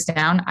write things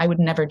down. I would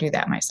never do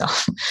that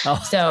myself.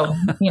 Oh. So,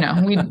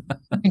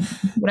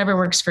 whatever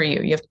works for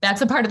you.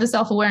 That's a part of the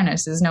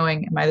self-awareness, is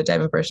knowing, am I the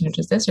type of person who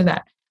does this or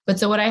that? But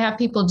so what I have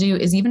people do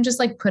is even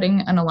just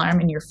putting an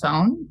alarm in your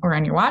phone or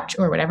on your watch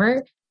or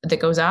whatever that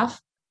goes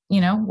off,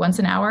 once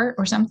an hour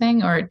or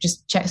something, or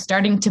just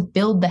starting to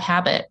build the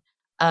habit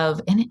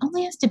of, and it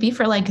only has to be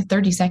for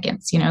 30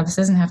 seconds. This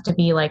doesn't have to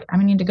be I'm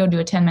going to need to go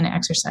do a 10-minute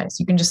exercise.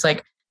 You can just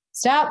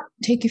stop,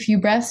 take a few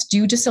breaths,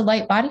 do just a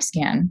light body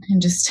scan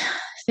and just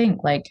think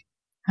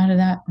how did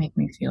that make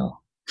me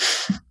feel?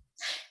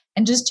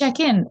 And just check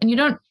in.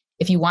 And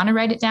if you want to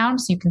write it down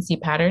so you can see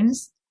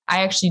patterns,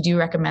 I actually do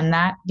recommend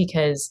that,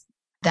 because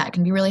that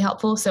can be really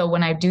helpful. So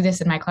when I do this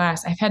in my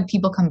class, I've had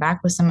people come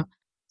back with some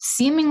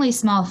seemingly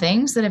small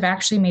things that have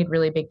actually made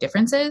really big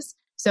differences.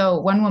 So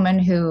one woman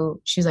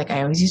she's like,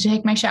 I always used to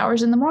take my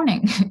showers in the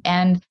morning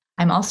and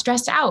I'm all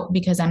stressed out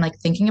because I'm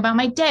thinking about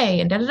my day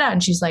and da-da-da.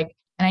 And she's like,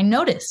 and I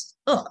noticed,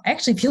 I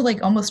actually feel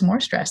almost more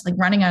stressed,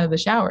 running out of the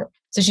shower.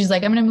 So she's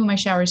like, I'm going to move my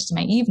showers to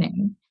my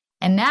evening.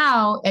 And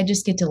now I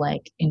just get to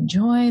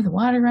enjoy the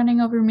water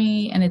running over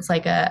me. And it's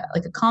like a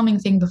calming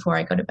thing before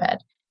I go to bed.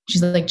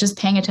 She's like, just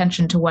paying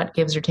attention to what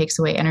gives or takes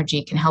away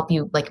energy can help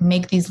you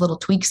make these little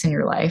tweaks in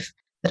your life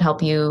that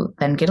help you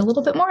then get a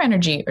little bit more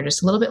energy or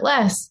just a little bit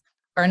less.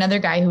 Or another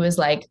guy who was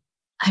like,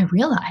 I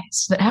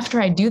realized that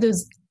after I do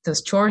those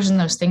chores and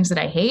those things that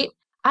I hate,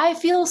 I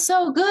feel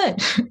so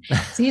good.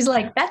 So he's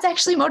like, that's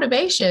actually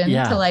motivation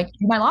to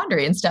do my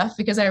laundry and stuff,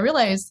 because I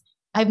realized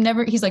I've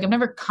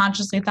never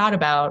consciously thought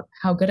about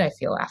how good I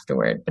feel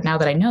afterward. But now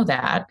that I know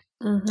that,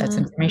 that's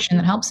information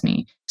that helps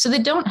me. So they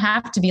don't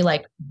have to be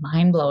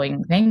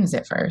mind-blowing things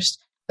at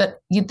first, but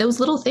those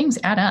little things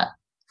add up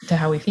to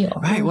how we feel.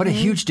 Right. What a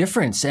huge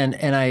difference. And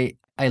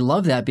I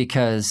love that,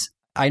 because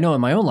I know in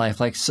my own life,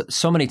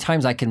 so many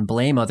times I can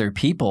blame other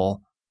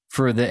people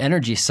for the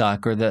energy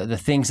suck or the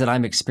things that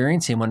I'm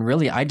experiencing, when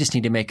really I just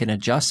need to make an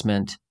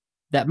adjustment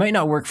that might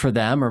not work for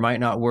them or might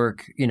not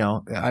work. We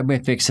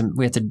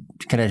have to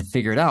kind of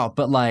figure it out.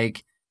 But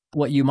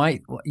what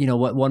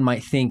one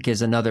might think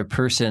is another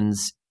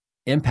person's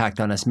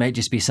impact on us might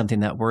just be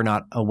something that we're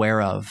not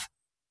aware of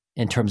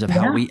in terms of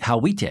how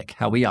we tick,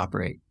 how we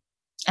operate.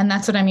 And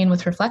that's what I mean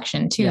with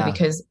reflection too,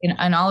 because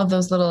in all of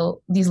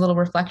these little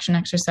reflection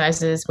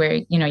exercises where,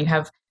 you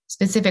have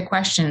specific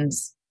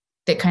questions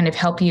that kind of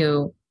help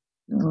you,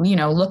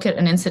 look at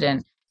an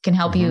incident, can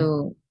help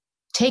you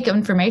take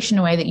information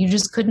away that you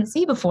just couldn't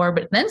see before,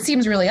 but then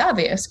seems really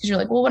obvious because you're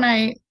like, well, when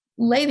I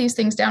lay these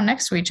things down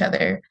next to each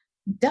other,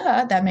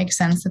 that makes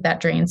sense that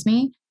drains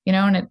me,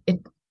 and I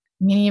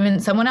mean, even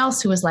someone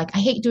else who was like, I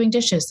hate doing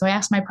dishes. So I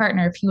asked my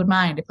partner if he would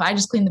mind if I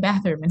just clean the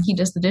bathroom and he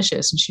does the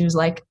dishes. And she was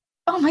like,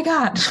 oh my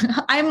God,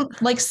 I'm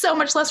like so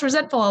much less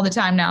resentful all the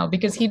time now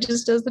because he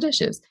just does the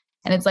dishes.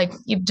 And it's like,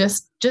 you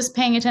just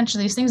paying attention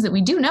to these things that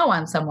we do know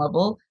on some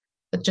level,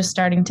 but just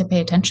starting to pay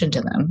attention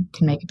to them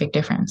can make a big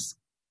difference.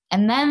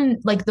 And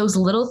then like those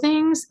little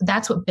things,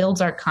 that's what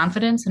builds our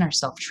confidence and our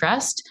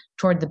self-trust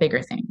toward the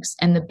bigger things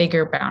and the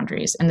bigger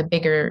boundaries and the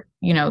bigger,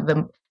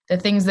 the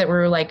things that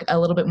we're like a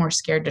little bit more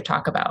scared to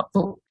talk about.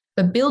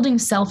 But building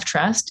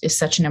self-trust is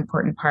such an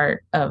important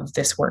part of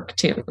this work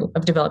too,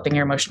 of developing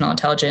your emotional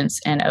intelligence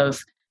and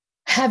of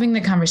having the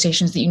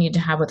conversations that you need to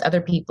have with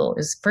other people.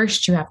 Is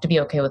first, you have to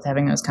be okay with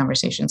having those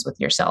conversations with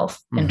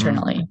yourself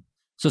internally.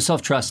 So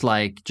self-trust,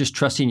 like just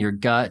trusting your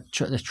gut,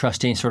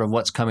 trusting sort of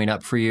what's coming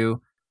up for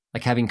you,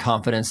 like having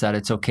confidence that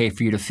it's okay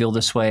for you to feel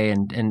this way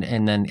and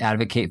then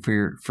advocate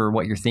for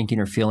what you're thinking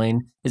or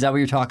feeling. Is that what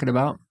you're talking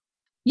about?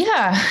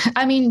 Yeah,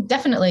 I mean,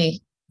 definitely.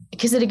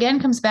 Because it again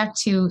comes back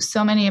to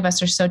so many of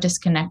us are so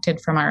disconnected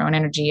from our own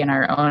energy and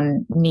our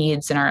own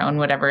needs and our own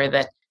whatever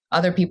that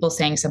other people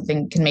saying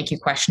something can make you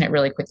question it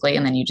really quickly.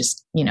 And then you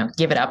just,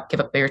 give up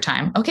your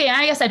time. Okay,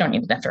 I guess I don't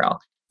need it after all.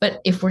 But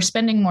if we're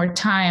spending more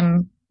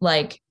time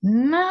like,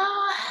 no,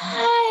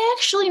 I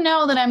actually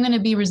know that I'm going to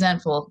be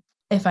resentful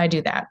if I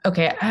do that.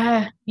 Okay,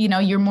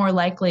 you're more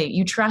likely,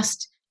 you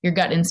trust your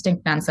gut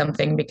instinct on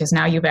something because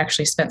now you've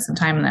actually spent some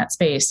time in that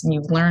space and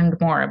you've learned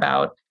more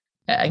about,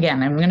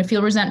 again, I'm going to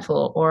feel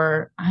resentful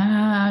or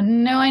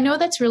no, I know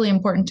that's really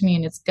important to me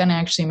and it's going to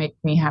actually make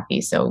me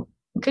happy. So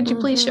could you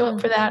please show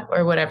up for that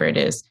or whatever it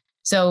is?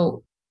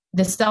 So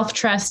the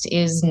self-trust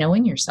is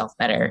knowing yourself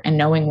better and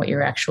knowing what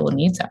your actual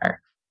needs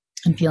are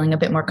and feeling a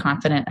bit more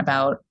confident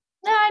about,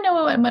 I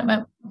know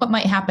what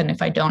might happen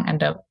if I don't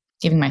end up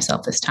giving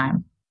myself this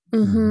time.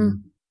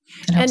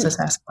 It helps us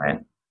ask for it.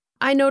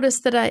 I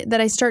noticed that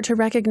I start to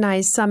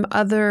recognize some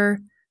other,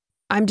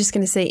 I'm just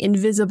going to say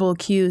invisible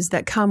cues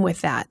that come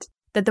with that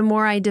the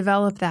more I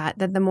develop that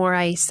the more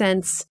I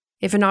sense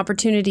if an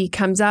opportunity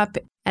comes up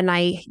and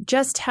I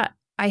just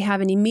I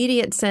have an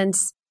immediate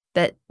sense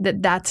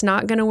that's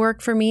not going to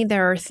work for me.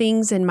 There are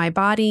things in my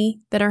body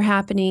that are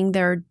happening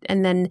there.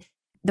 And then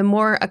the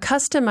more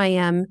accustomed I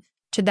am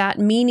to that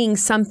meaning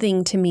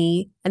something to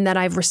me and that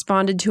I've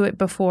responded to it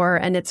before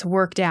and it's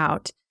worked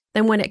out,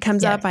 then when it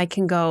comes up, I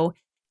can go,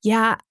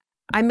 yeah,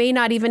 I may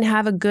not even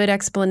have a good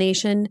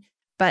explanation,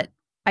 but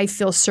I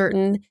feel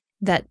certain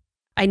that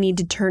I need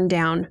to turn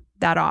down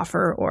that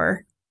offer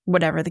or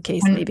whatever the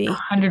case may be.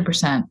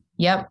 100%.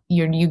 Yep.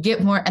 You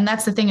get more. And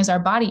that's the thing is our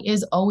body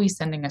is always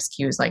sending us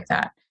cues like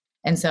that.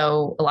 And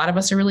so a lot of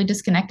us are really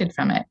disconnected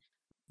from it.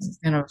 It's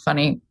kind of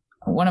funny.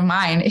 One of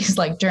mine is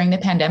like during the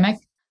pandemic,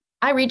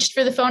 I reached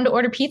for the phone to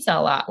order pizza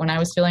a lot when I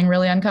was feeling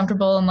really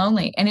uncomfortable and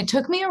lonely. And it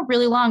took me a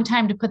really long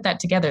time to put that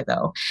together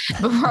though.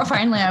 Before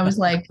finally I was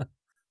like,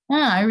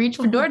 I reach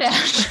for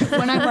DoorDash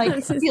when I'm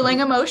like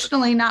feeling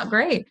emotionally not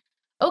great.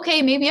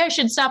 Okay, maybe I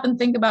should stop and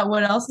think about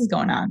what else is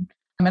going on.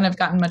 And I've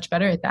gotten much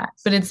better at that.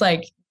 But it's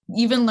like,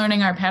 even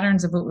learning our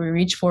patterns of what we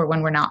reach for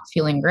when we're not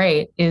feeling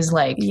great is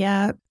like,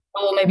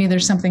 oh, maybe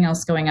there's something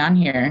else going on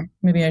here.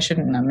 Maybe I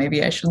shouldn't know.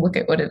 Maybe I should look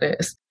at what it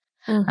is.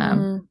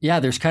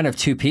 There's kind of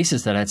two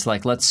pieces that it's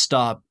like, let's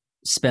stop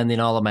spending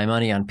all of my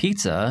money on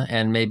pizza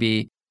and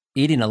maybe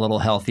eating a little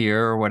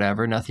healthier or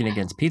whatever. Nothing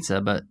against pizza,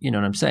 but you know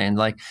what I'm saying?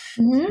 Like,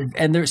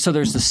 and there's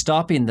the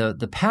stopping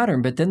the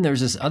pattern, but then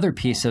there's this other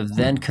piece of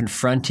then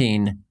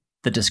confronting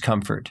the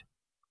discomfort.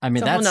 I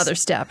mean, that's another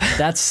step.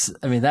 That's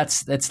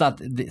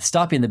not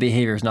stopping the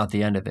behavior is not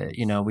the end of it.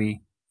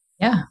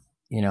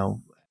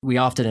 We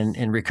often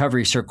in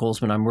recovery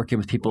circles, when I'm working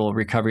with people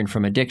recovering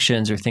from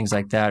addictions or things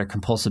like that, or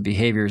compulsive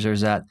behaviors,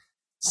 there's that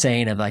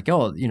saying of like,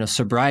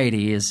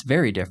 sobriety is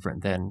very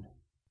different than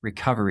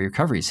recovery.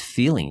 Recovery is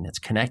feeling, it's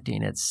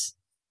connecting. It's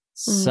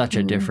such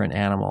a different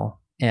animal.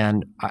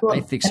 And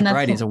I think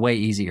sobriety is a way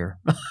easier.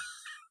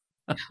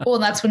 Well,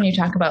 that's when you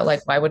talk about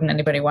like, why wouldn't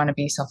anybody want to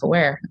be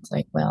self-aware? It's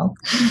like, well,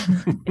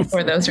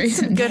 for those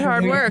reasons. Good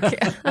hard work.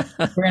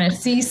 We're going to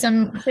see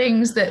some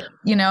things that,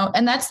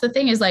 and that's the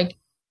thing is like,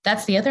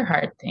 that's the other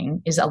hard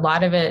thing is a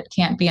lot of it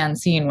can't be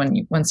unseen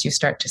once you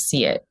start to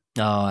see it.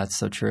 Oh, that's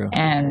so true.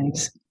 And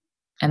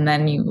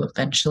then you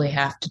eventually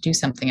have to do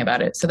something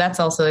about it. So that's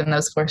also in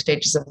those 4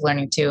 stages of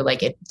learning too, like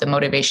the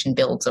motivation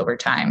builds over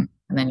time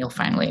and then you'll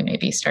finally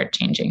maybe start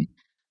changing.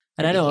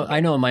 And I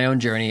know in my own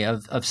journey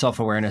of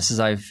self-awareness is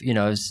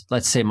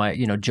let's say my,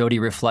 Jody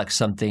reflects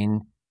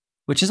something,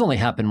 which has only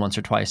happened once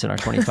or twice in our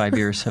 25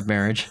 years of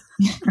marriage.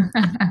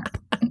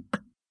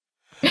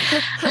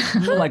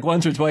 Like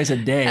once or twice a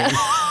day.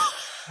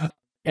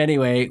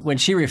 Anyway, when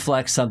she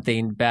reflects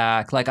something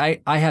back, like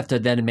I have to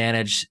then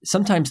manage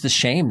sometimes the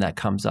shame that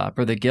comes up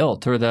or the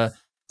guilt or the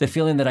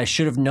feeling that I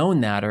should have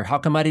known that, or how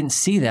come I didn't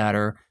see that,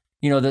 or,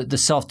 the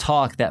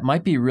self-talk that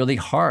might be really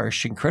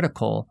harsh and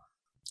critical.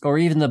 or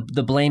even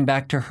the blame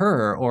back to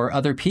her or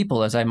other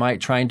people as I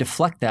might try and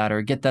deflect that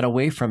or get that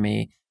away from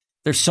me.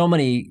 There's so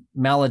many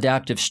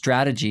maladaptive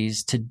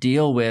strategies to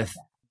deal with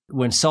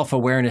when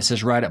self-awareness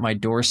is right at my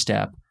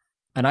doorstep.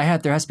 And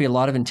there has to be a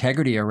lot of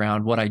integrity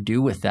around what I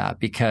do with that,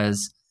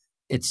 because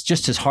it's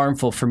just as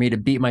harmful for me to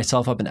beat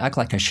myself up and act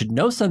like I should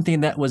know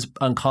something that was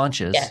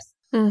unconscious. Yes.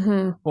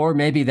 Mm-hmm. Or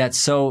maybe that's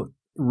so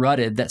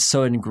rutted, that's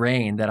so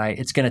ingrained that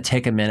it's going to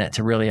take a minute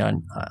to really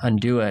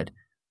undo it.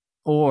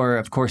 Or,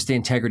 of course, the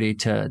integrity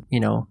to,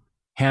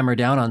 hammer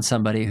down on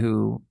somebody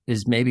who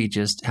is maybe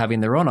just having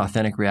their own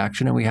authentic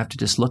reaction. And we have to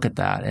just look at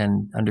that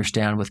and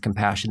understand with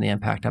compassion the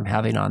impact I'm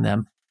having on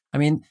them. I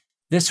mean,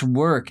 this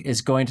work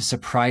is going to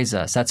surprise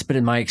us. That's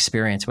been my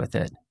experience with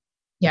it.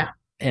 Yeah.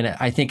 And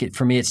I think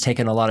for me, it's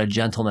taken a lot of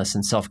gentleness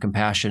and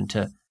self-compassion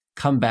to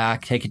come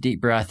back, take a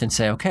deep breath and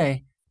say,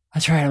 okay,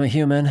 that's right. I'm a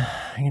human.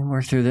 I can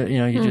work through that.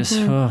 You just,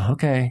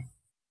 okay.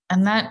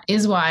 And that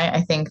is why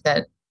I think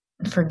that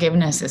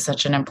forgiveness is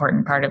such an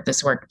important part of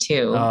this work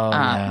too.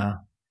 Yeah.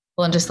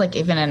 Well, and just like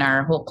even in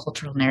our whole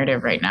cultural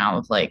narrative right now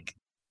of like,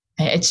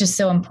 it's just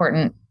so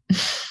important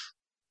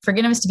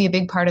forgiveness to be a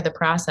big part of the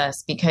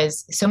process,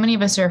 because so many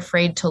of us are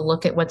afraid to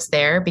look at what's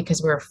there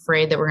because we're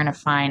afraid that we're going to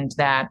find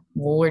that,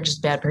 well, we're just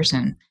a bad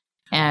person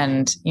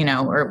and,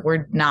 or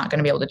we're not going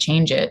to be able to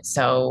change it.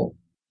 So,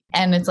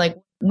 and it's like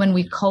when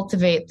we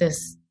cultivate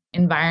this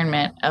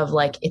environment of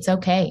like, it's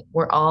okay.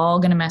 We're all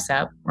going to mess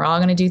up. We're all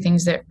going to do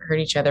things that hurt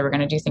each other. We're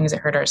going to do things that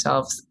hurt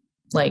ourselves.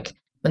 Like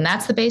when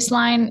that's the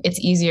baseline, it's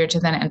easier to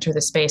then enter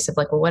the space of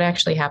like, well, what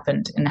actually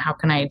happened and how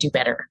can I do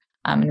better?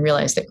 And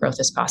realize that growth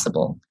is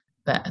possible.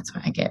 But that's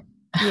what I get.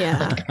 Yeah.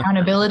 Like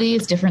accountability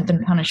is different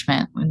than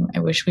punishment. I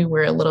wish we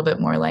were a little bit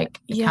more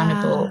like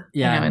accountable.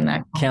 Yeah. In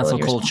that cancel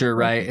culture,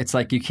 right? It's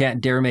like you can't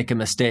dare make a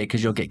mistake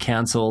because you'll get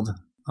canceled.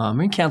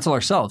 We cancel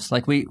ourselves.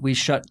 Like we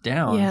shut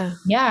down. Yeah.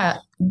 Yeah.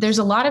 There's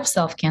a lot of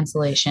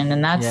self-cancellation,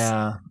 and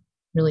that's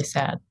really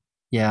sad.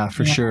 Yeah,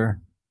 for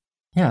sure.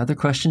 Yeah. Other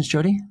questions,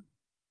 Jody?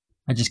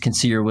 I just can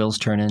see your wheels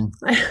turning.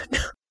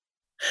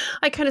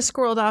 I kind of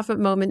squirreled off a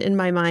moment in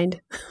my mind.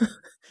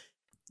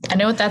 I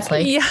know what that's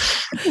like. Yeah.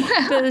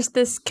 There's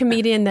this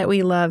comedian that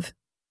we love,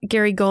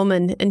 Gary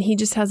Goldman, and he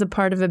just has a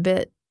part of a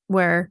bit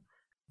where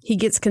he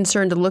gets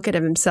concerned to look at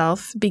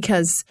himself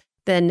because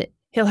then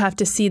he'll have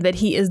to see that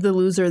he is the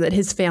loser that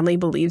his family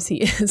believes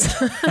he is.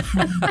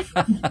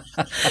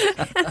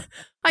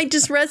 I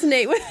just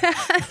resonate with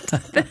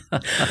that.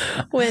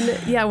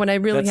 when I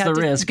really have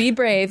to be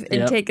brave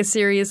and take a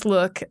serious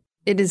look,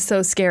 it is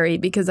so scary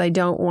because I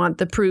don't want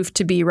the proof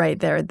to be right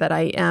there that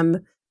I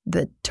am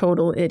the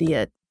total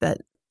idiot that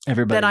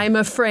I'm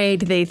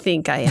afraid they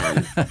think I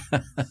am.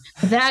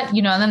 That,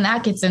 and then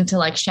that gets into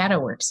like shadow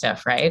work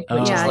stuff, right?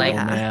 Which is like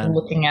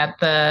looking at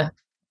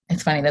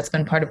it's funny, that's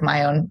been part of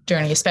my own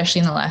journey, especially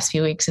in the last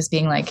few weeks, is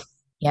being like,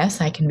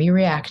 yes, I can be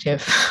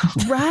reactive.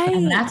 Right.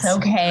 And that's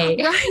okay.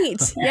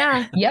 Right.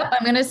 Yeah. Yep.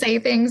 I'm going to say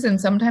things and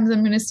sometimes I'm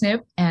going to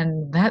snip,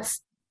 and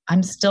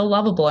I'm still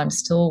lovable. I'm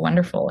still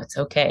wonderful. It's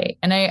okay.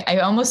 And I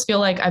almost feel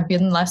like I've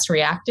been less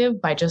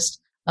reactive by just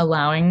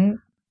allowing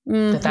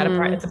that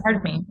it's a part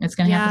of me. It's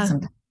going to happen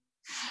sometime.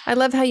 I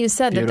love how you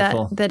said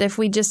that if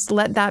we just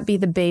let that be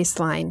the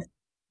baseline,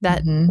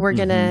 that we're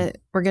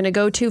gonna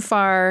go too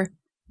far,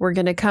 we're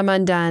gonna come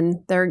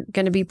undone, there are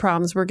gonna be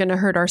problems, we're gonna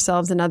hurt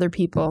ourselves and other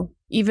people,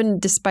 even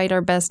despite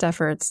our best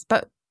efforts.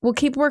 But we'll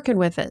keep working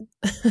with it.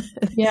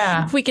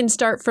 Yeah. If we can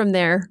start from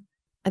there,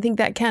 I think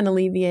that can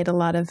alleviate a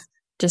lot of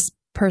just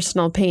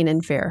personal pain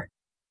and fear.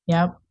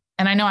 Yep.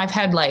 And I know I've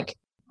had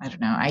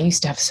I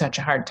used to have such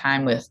a hard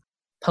time with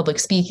public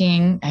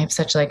speaking. I have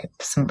such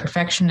some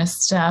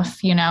perfectionist stuff,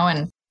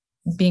 and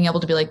being able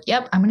to be like,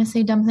 yep, I'm going to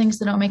say dumb things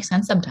that don't make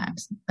sense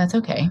sometimes. That's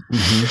okay.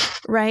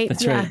 Mm-hmm. Right.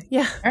 That's right.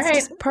 Yeah. All right.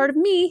 It's just part of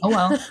me. Oh,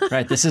 well.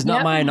 Right. This is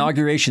not my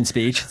inauguration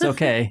speech. It's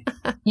okay.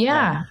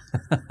 Yeah.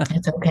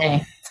 It's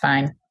okay. It's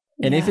fine.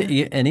 And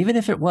even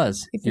if it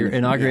was your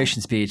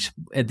inauguration speech,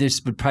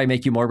 this would probably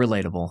make you more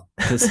relatable.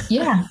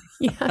 Yeah,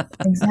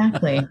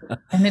 exactly.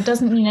 And it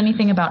doesn't mean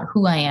anything about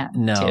who I am.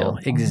 No,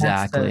 too.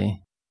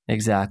 Exactly.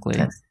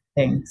 That's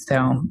the thing.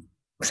 So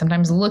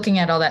sometimes looking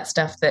at all that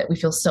stuff that we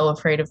feel so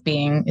afraid of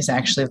being is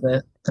actually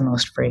the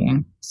most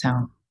freeing. So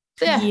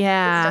it's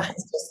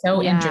just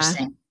so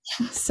interesting.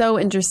 So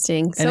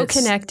interesting. So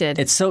connected.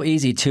 It's so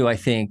easy too, I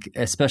think,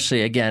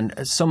 especially again,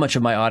 so much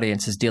of my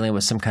audience is dealing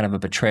with some kind of a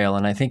betrayal.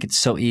 And I think it's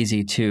so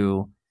easy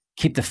to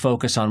keep the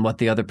focus on what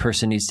the other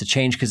person needs to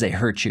change because they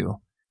hurt you.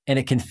 And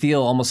it can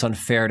feel almost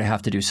unfair to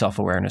have to do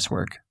self-awareness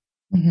work.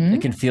 Mm-hmm.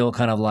 It can feel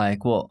kind of like,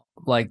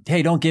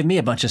 hey, don't give me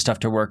a bunch of stuff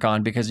to work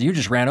on because you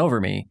just ran over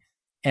me.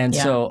 And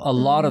so a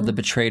lot of the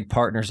betrayed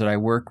partners that I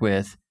work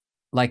with,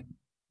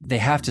 they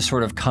have to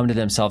sort of come to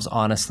themselves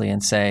honestly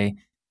and say,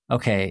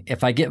 okay,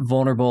 if I get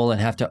vulnerable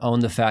and have to own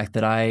the fact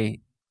that I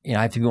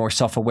have to be more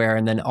self-aware,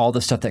 and then all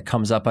the stuff that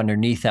comes up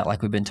underneath that,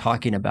 like we've been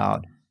talking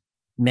about,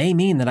 may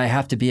mean that I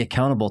have to be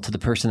accountable to the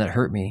person that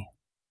hurt me.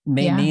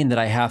 May mean that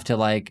I have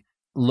to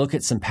look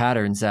at some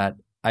patterns that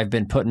I've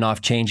been putting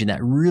off changing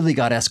that really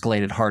got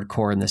escalated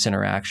hardcore in this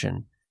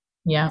interaction.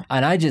 Yeah.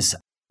 And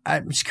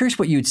I'm just curious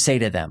what you'd say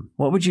to them.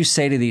 What would you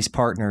say to these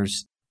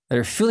partners that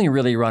are feeling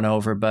really run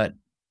over, but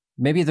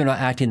maybe they're not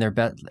acting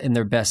in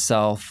their best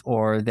self,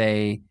 or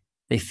they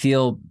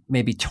feel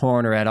maybe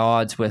torn or at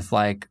odds with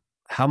like,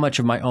 how much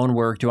of my own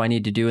work do I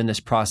need to do in this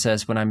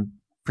process when I'm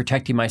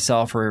protecting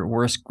myself or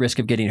risk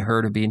of getting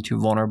hurt or being too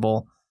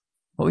vulnerable?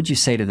 What would you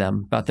say to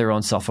them about their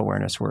own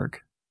self-awareness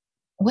work?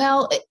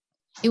 Well,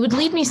 it would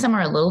lead me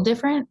somewhere a little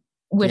different,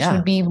 which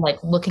would be like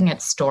looking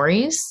at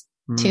stories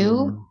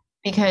too,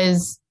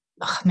 because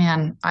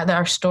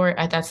our story,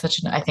 that's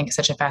I think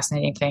such a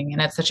fascinating thing.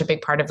 And that's such a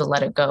big part of the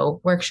Let It Go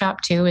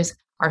workshop too, is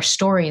our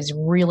stories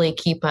really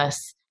keep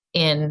us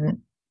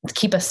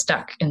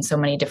stuck in so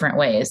many different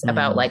ways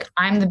about like,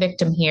 I'm the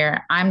victim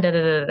here, I'm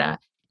da-da-da-da-da.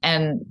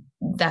 And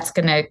that's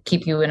going to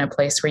keep you in a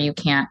place where you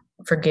can't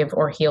forgive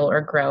or heal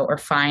or grow or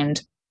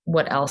find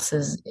what else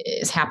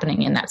is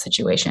happening in that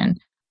situation.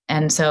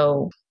 And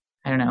so,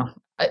 I don't know,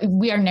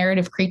 we are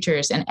narrative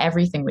creatures, and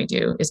everything we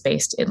do is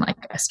based in like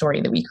a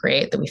story that we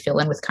create, that we fill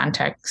in with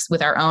context,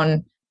 with our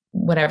own,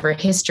 whatever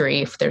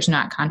history, if there's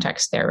not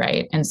context there.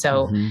 Right. And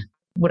so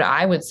what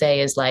I would say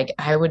is like,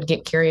 I would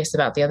get curious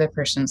about the other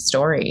person's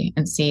story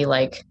and see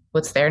like,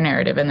 what's their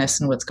narrative in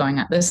this and what's going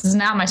on. This is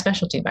not my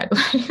specialty, by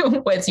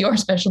the way. It's your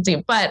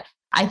specialty. But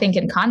I think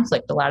in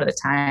conflict, a lot of the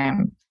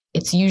time,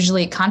 it's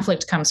usually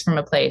conflict comes from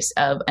a place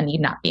of a need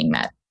not being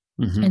met.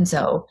 And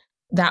so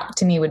that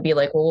to me would be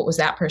like, well, what was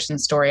that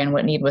person's story and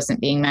what need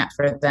wasn't being met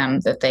for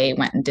them that they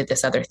went and did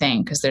this other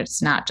thing? Because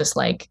it's not just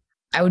like,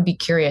 I would be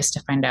curious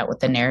to find out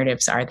what the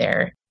narratives are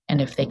there and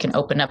if they can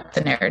open up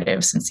the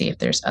narratives and see if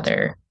there's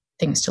other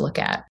things to look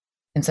at.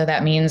 And so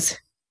that means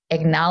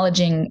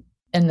acknowledging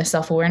in the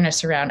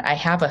self-awareness around, I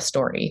have a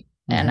story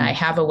and I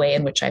have a way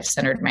in which I've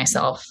centered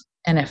myself.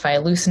 And if I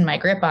loosen my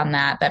grip on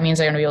that, that means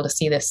I'm going to be able to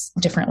see this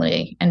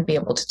differently and be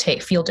able to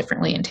feel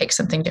differently and take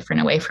something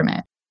different away from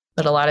it.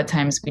 But a lot of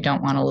times we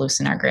don't want to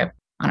loosen our grip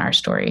on our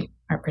story,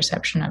 our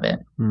perception of it.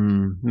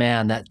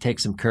 Man, that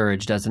takes some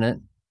courage, doesn't it?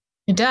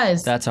 It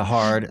does. That's a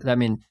hard,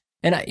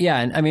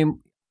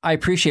 I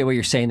appreciate what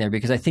you're saying there,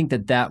 because I think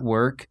that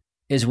work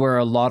is where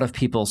a lot of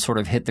people sort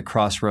of hit the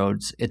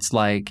crossroads. It's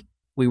like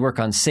we work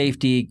on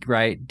safety,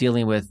 right?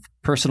 Dealing with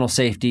personal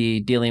safety,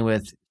 dealing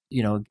with,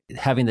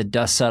 having the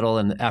dust settle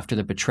and after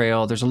the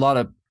betrayal. There's a lot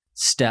of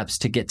steps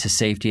to get to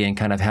safety and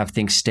kind of have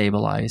things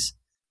stabilize.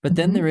 But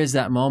then there is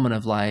that moment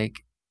of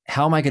like,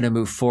 how am I going to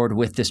move forward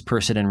with this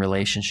person in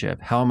relationship?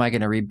 How am I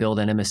going to rebuild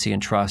intimacy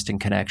and trust and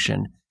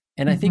connection?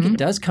 And I think it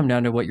does come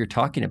down to what you're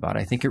talking about.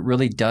 I think it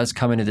really does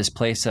come into this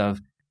place of,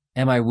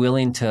 am I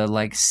willing to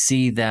like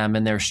see them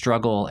and their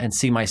struggle and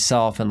see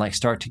myself and like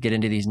start to get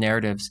into these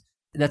narratives?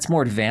 That's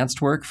more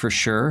advanced work for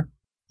sure.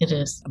 It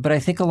is. But I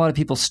think a lot of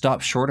people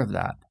stop short of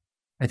that.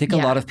 I think a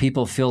lot of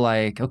people feel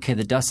like, okay,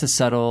 the dust has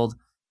settled.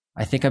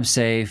 I think I'm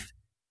safe,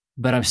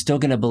 but I'm still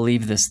going to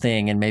believe this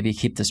thing and maybe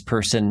keep this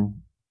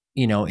person,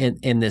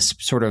 in this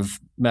sort of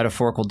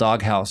metaphorical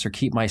doghouse, or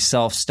keep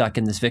myself stuck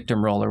in this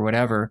victim role or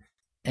whatever,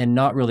 and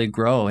not really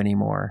grow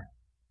anymore.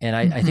 And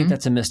I think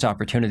that's a missed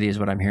opportunity is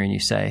what I'm hearing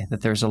you say,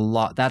 that there's a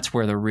lot, that's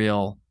where the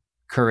real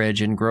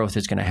courage and growth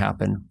is going to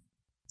happen.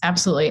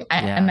 Absolutely.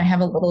 And I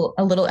have a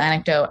little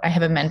anecdote. I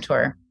have a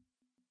mentor.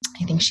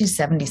 I think she's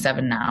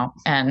 77 now.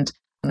 And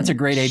that's a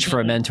great age for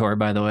a mentor,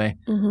 by the way.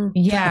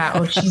 Yeah.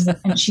 Oh,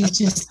 she's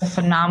just a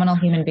phenomenal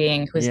human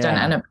being who's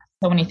done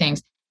so many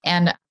things.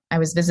 And I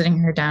was visiting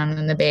her down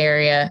in the Bay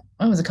Area.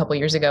 It was a couple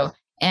years ago.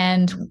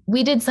 And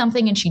we did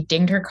something and she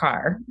dinged her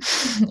car,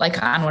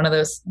 like on one of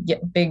those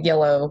big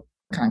yellow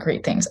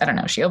concrete things. I don't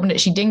know. She opened it.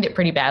 She dinged it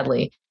pretty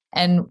badly.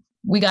 And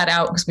we got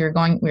out because we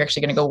were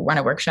actually going to go run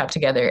a workshop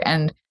together.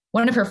 And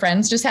one of her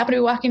friends just happened to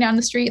be walking down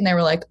the street and they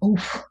were like, oh,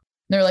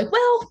 they were like,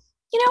 well,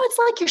 it's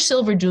like your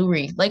silver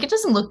jewelry. Like it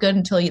doesn't look good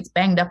until it's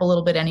banged up a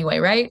little bit anyway.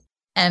 Right.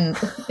 And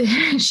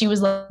she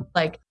was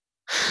like,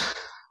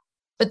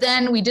 but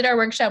then we did our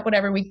workshop,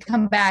 whatever, we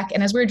come back.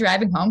 And as we were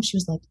driving home, she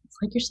was like, it's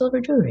like your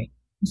silver jewelry.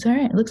 It's all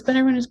right. It looks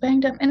better when it's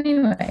banged up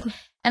anyway.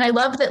 And I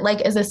love that,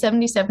 like, as a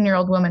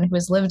 77-year-old woman who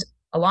has lived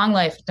a long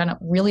life, done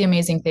really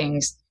amazing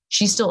things,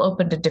 she's still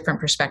open to different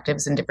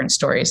perspectives and different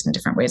stories and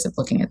different ways of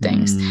looking at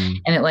things.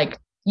 And it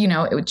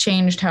it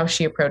changed how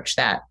she approached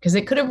that, because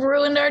it could have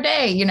ruined our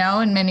day,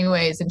 in many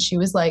ways. And she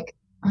was like,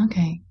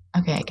 okay,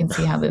 I can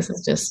see how this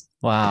is just,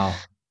 wow.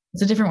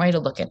 It's a different way to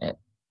look at it.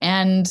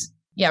 And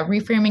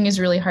reframing is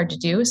really hard to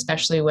do,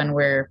 especially when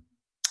we're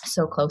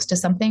so close to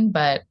something.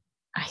 But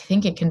I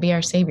think it can be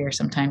our savior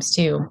sometimes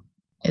too,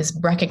 is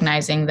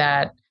recognizing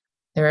that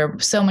there are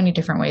so many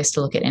different ways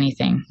to look at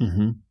anything.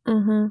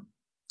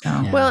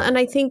 Well, and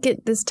I think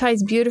this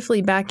ties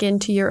beautifully back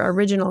into your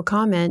original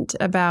comment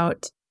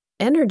about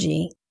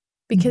energy,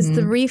 because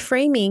the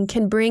reframing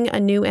can bring a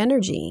new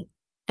energy,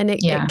 and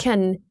it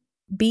can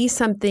be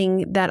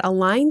something that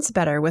aligns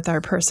better with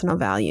our personal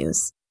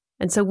values.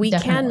 And so we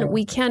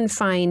can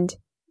find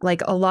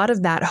like a lot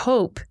of that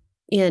hope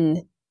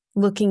in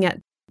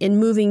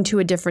moving to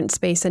a different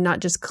space and not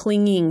just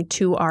clinging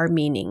to our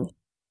meaning.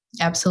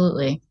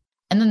 Absolutely.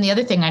 And then the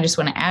other thing I just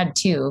want to add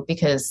too,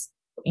 because,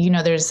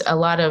 there's a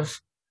lot of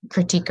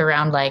critique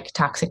around like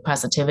toxic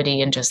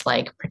positivity and just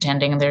like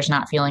pretending there's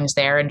not feelings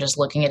there and just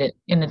looking at it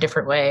in a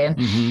different way.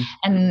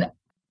 And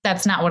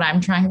that's not what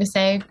I'm trying to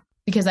say,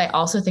 because I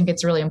also think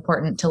it's really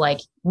important to like,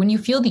 when you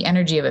feel the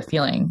energy of a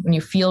feeling, when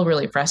you feel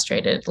really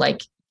frustrated,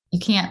 like you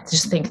can't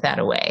just think that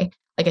away.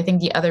 Like, I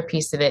think the other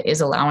piece of it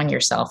is allowing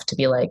yourself to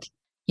be like,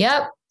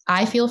 yep,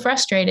 I feel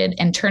frustrated,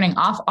 and turning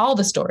off all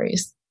the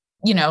stories,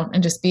 you know,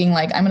 and just being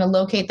like, I'm going to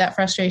locate that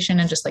frustration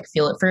and just like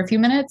feel it for a few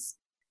minutes.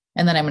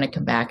 And then I'm going to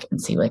come back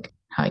and see like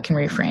how I can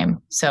reframe.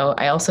 So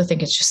I also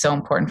think it's just so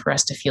important for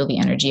us to feel the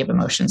energy of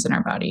emotions in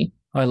our body.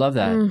 Oh, I love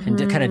that. And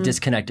to kind of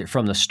disconnect it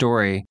from the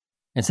story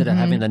instead of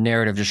having the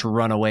narrative just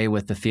run away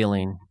with the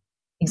feeling.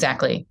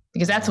 Exactly.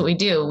 Because that's what we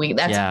do.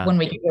 That's when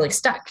we get really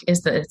stuck,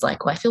 is that it's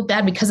like, well, I feel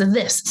bad because of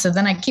this. So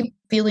then I keep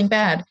feeling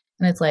bad.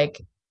 And it's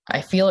like,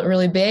 I feel it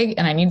really big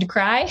and I need to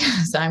cry.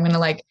 So I'm going to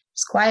like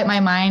just quiet my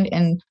mind.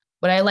 And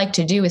what I like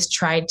to do is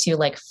try to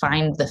like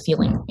find the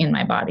feeling in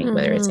my body,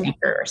 whether it's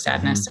anger or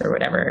sadness or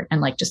whatever,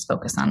 and like just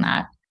focus on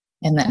that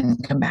and then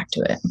come back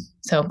to it.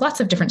 So lots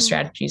of different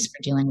strategies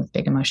for dealing with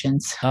big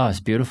emotions. Oh,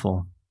 it's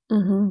beautiful.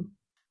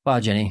 Wow,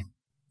 Jenny,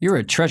 you're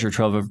a treasure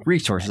trove of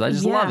resources. I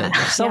just love it.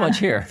 There's so much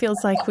here.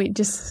 Feels like we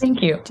just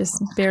thank you.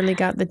 Just barely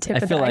got the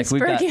tip of the like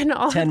we've iceberg got and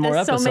all 10 more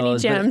episodes, so many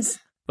gems.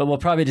 But we'll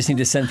probably just need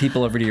to send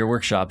people over to your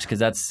workshops, because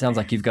that sounds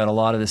like you've got a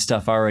lot of this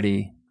stuff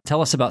already.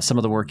 Tell us about some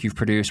of the work you've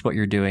produced, what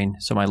you're doing,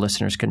 so my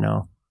listeners can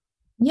know.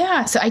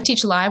 Yeah. So I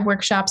teach live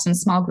workshops in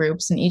small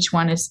groups, and each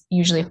one is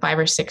usually 5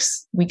 or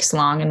 6 weeks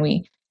long. And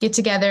we get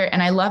together,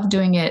 and I love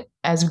doing it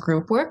as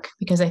group work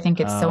because I think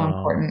it's so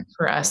important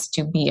for us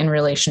to be in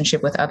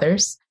relationship with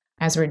others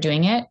as we're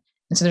doing it.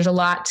 And so there's a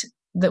lot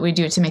that we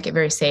do to make it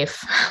very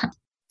safe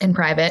and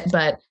private.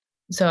 But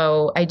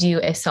so I do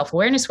a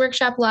self-awareness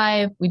workshop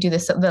live. We do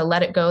the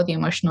Let It Go, the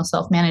emotional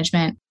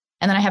self-management.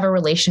 And then I have a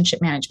relationship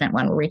management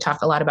one where we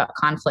talk a lot about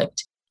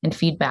conflict and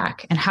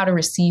feedback and how to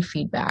receive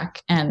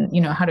feedback and,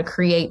 you know, how to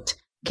create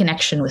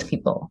connection with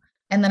people.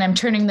 And then I'm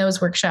turning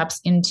those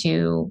workshops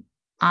into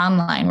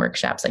online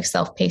workshops, like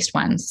self-paced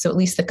ones. So at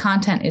least the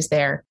content is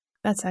there.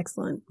 That's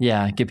excellent.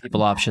 Yeah. Give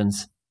people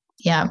options.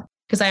 Yeah.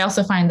 Because I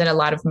also find that a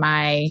lot of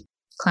my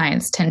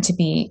clients tend to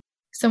be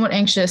somewhat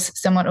anxious,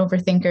 somewhat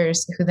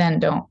overthinkers who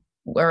then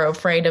are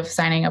afraid of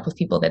signing up with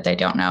people that they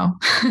don't know.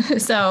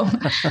 So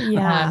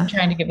I'm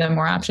trying to give them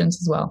more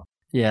options as well.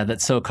 Yeah,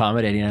 that's so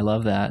accommodating. I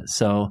love that.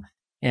 So,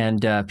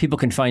 and people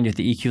can find you at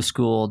the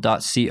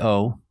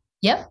eqschool.co.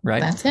 Yep,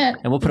 right? That's it.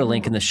 And we'll put a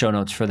link in the show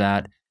notes for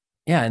that.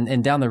 Yeah,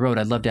 and down the road,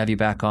 I'd love to have you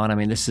back on. I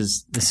mean, this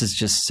is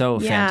just so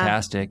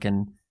fantastic.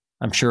 And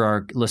I'm sure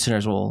our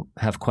listeners will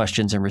have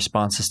questions and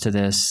responses to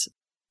this.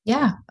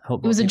 Yeah.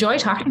 It was a joy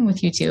talking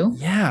with you too.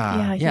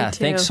 Yeah.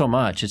 Thanks so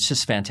much. It's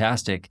just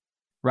fantastic.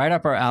 Right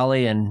up our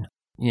alley. And,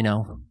 you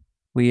know,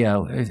 we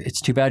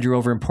it's too bad you're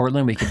over in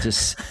Portland. We could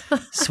just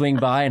swing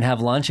by and have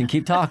lunch and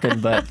keep talking,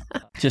 but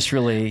just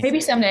really.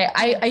 Maybe someday.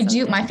 I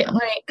do. My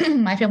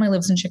family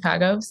lives in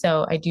Chicago,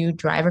 so I do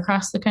drive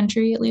across the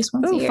country at least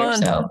once a year.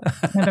 Fun. So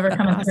if I'm ever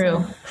coming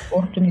through,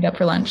 we'll have to meet up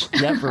for lunch.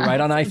 Yep, we're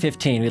right on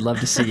I-15. We'd love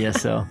to see you.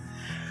 So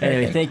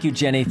anyway, thank you,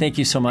 Jenny. Thank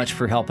you so much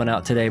for helping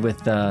out today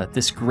with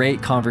this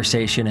great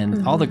conversation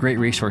and all the great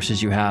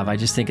resources you have. I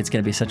just think it's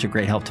going to be such a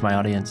great help to my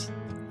audience.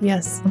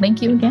 Yes. Well,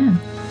 thank you again.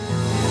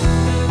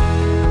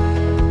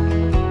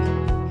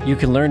 You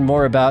can learn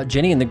more about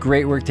Jenny and the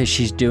great work that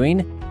she's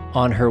doing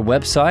on her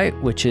website,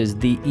 which is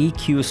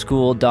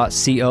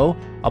theeqschool.co.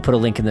 I'll put a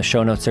link in the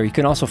show notes there. You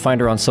can also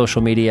find her on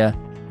social media,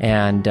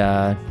 and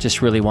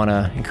just really want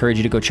to encourage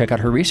you to go check out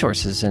her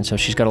resources. And so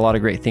she's got a lot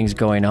of great things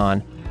going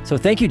on. So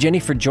thank you,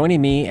 Jenny, for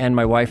joining me and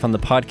my wife on the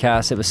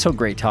podcast. It was so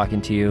great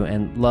talking to you,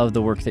 and love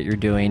the work that you're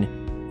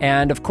doing.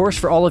 And of course,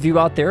 for all of you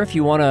out there, if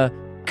you want to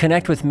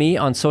connect with me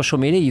on social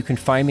media, you can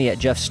find me at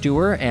Jeff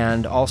Steuer,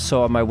 and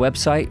also on my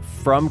website,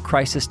 From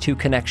Crisis to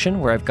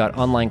Connection, where I've got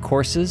online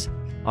courses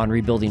on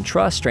rebuilding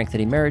trust,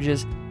 strengthening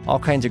marriages, all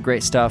kinds of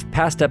great stuff,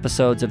 past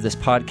episodes of this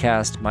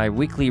podcast, my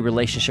weekly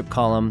relationship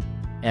column,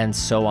 and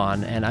so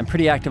on. And I'm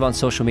pretty active on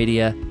social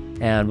media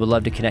and would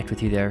love to connect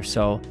with you there.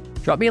 So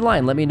drop me a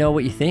line, let me know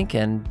what you think,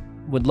 and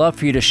would love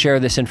for you to share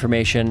this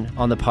information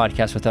on the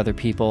podcast with other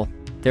people.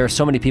 There are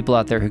so many people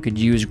out there who could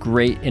use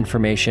great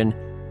information,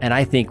 and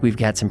I think we've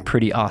got some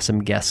pretty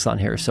awesome guests on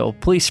here. So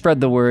please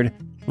spread the word.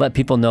 Let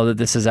people know that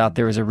this is out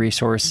there as a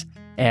resource.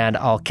 And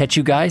I'll catch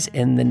you guys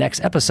in the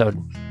next episode.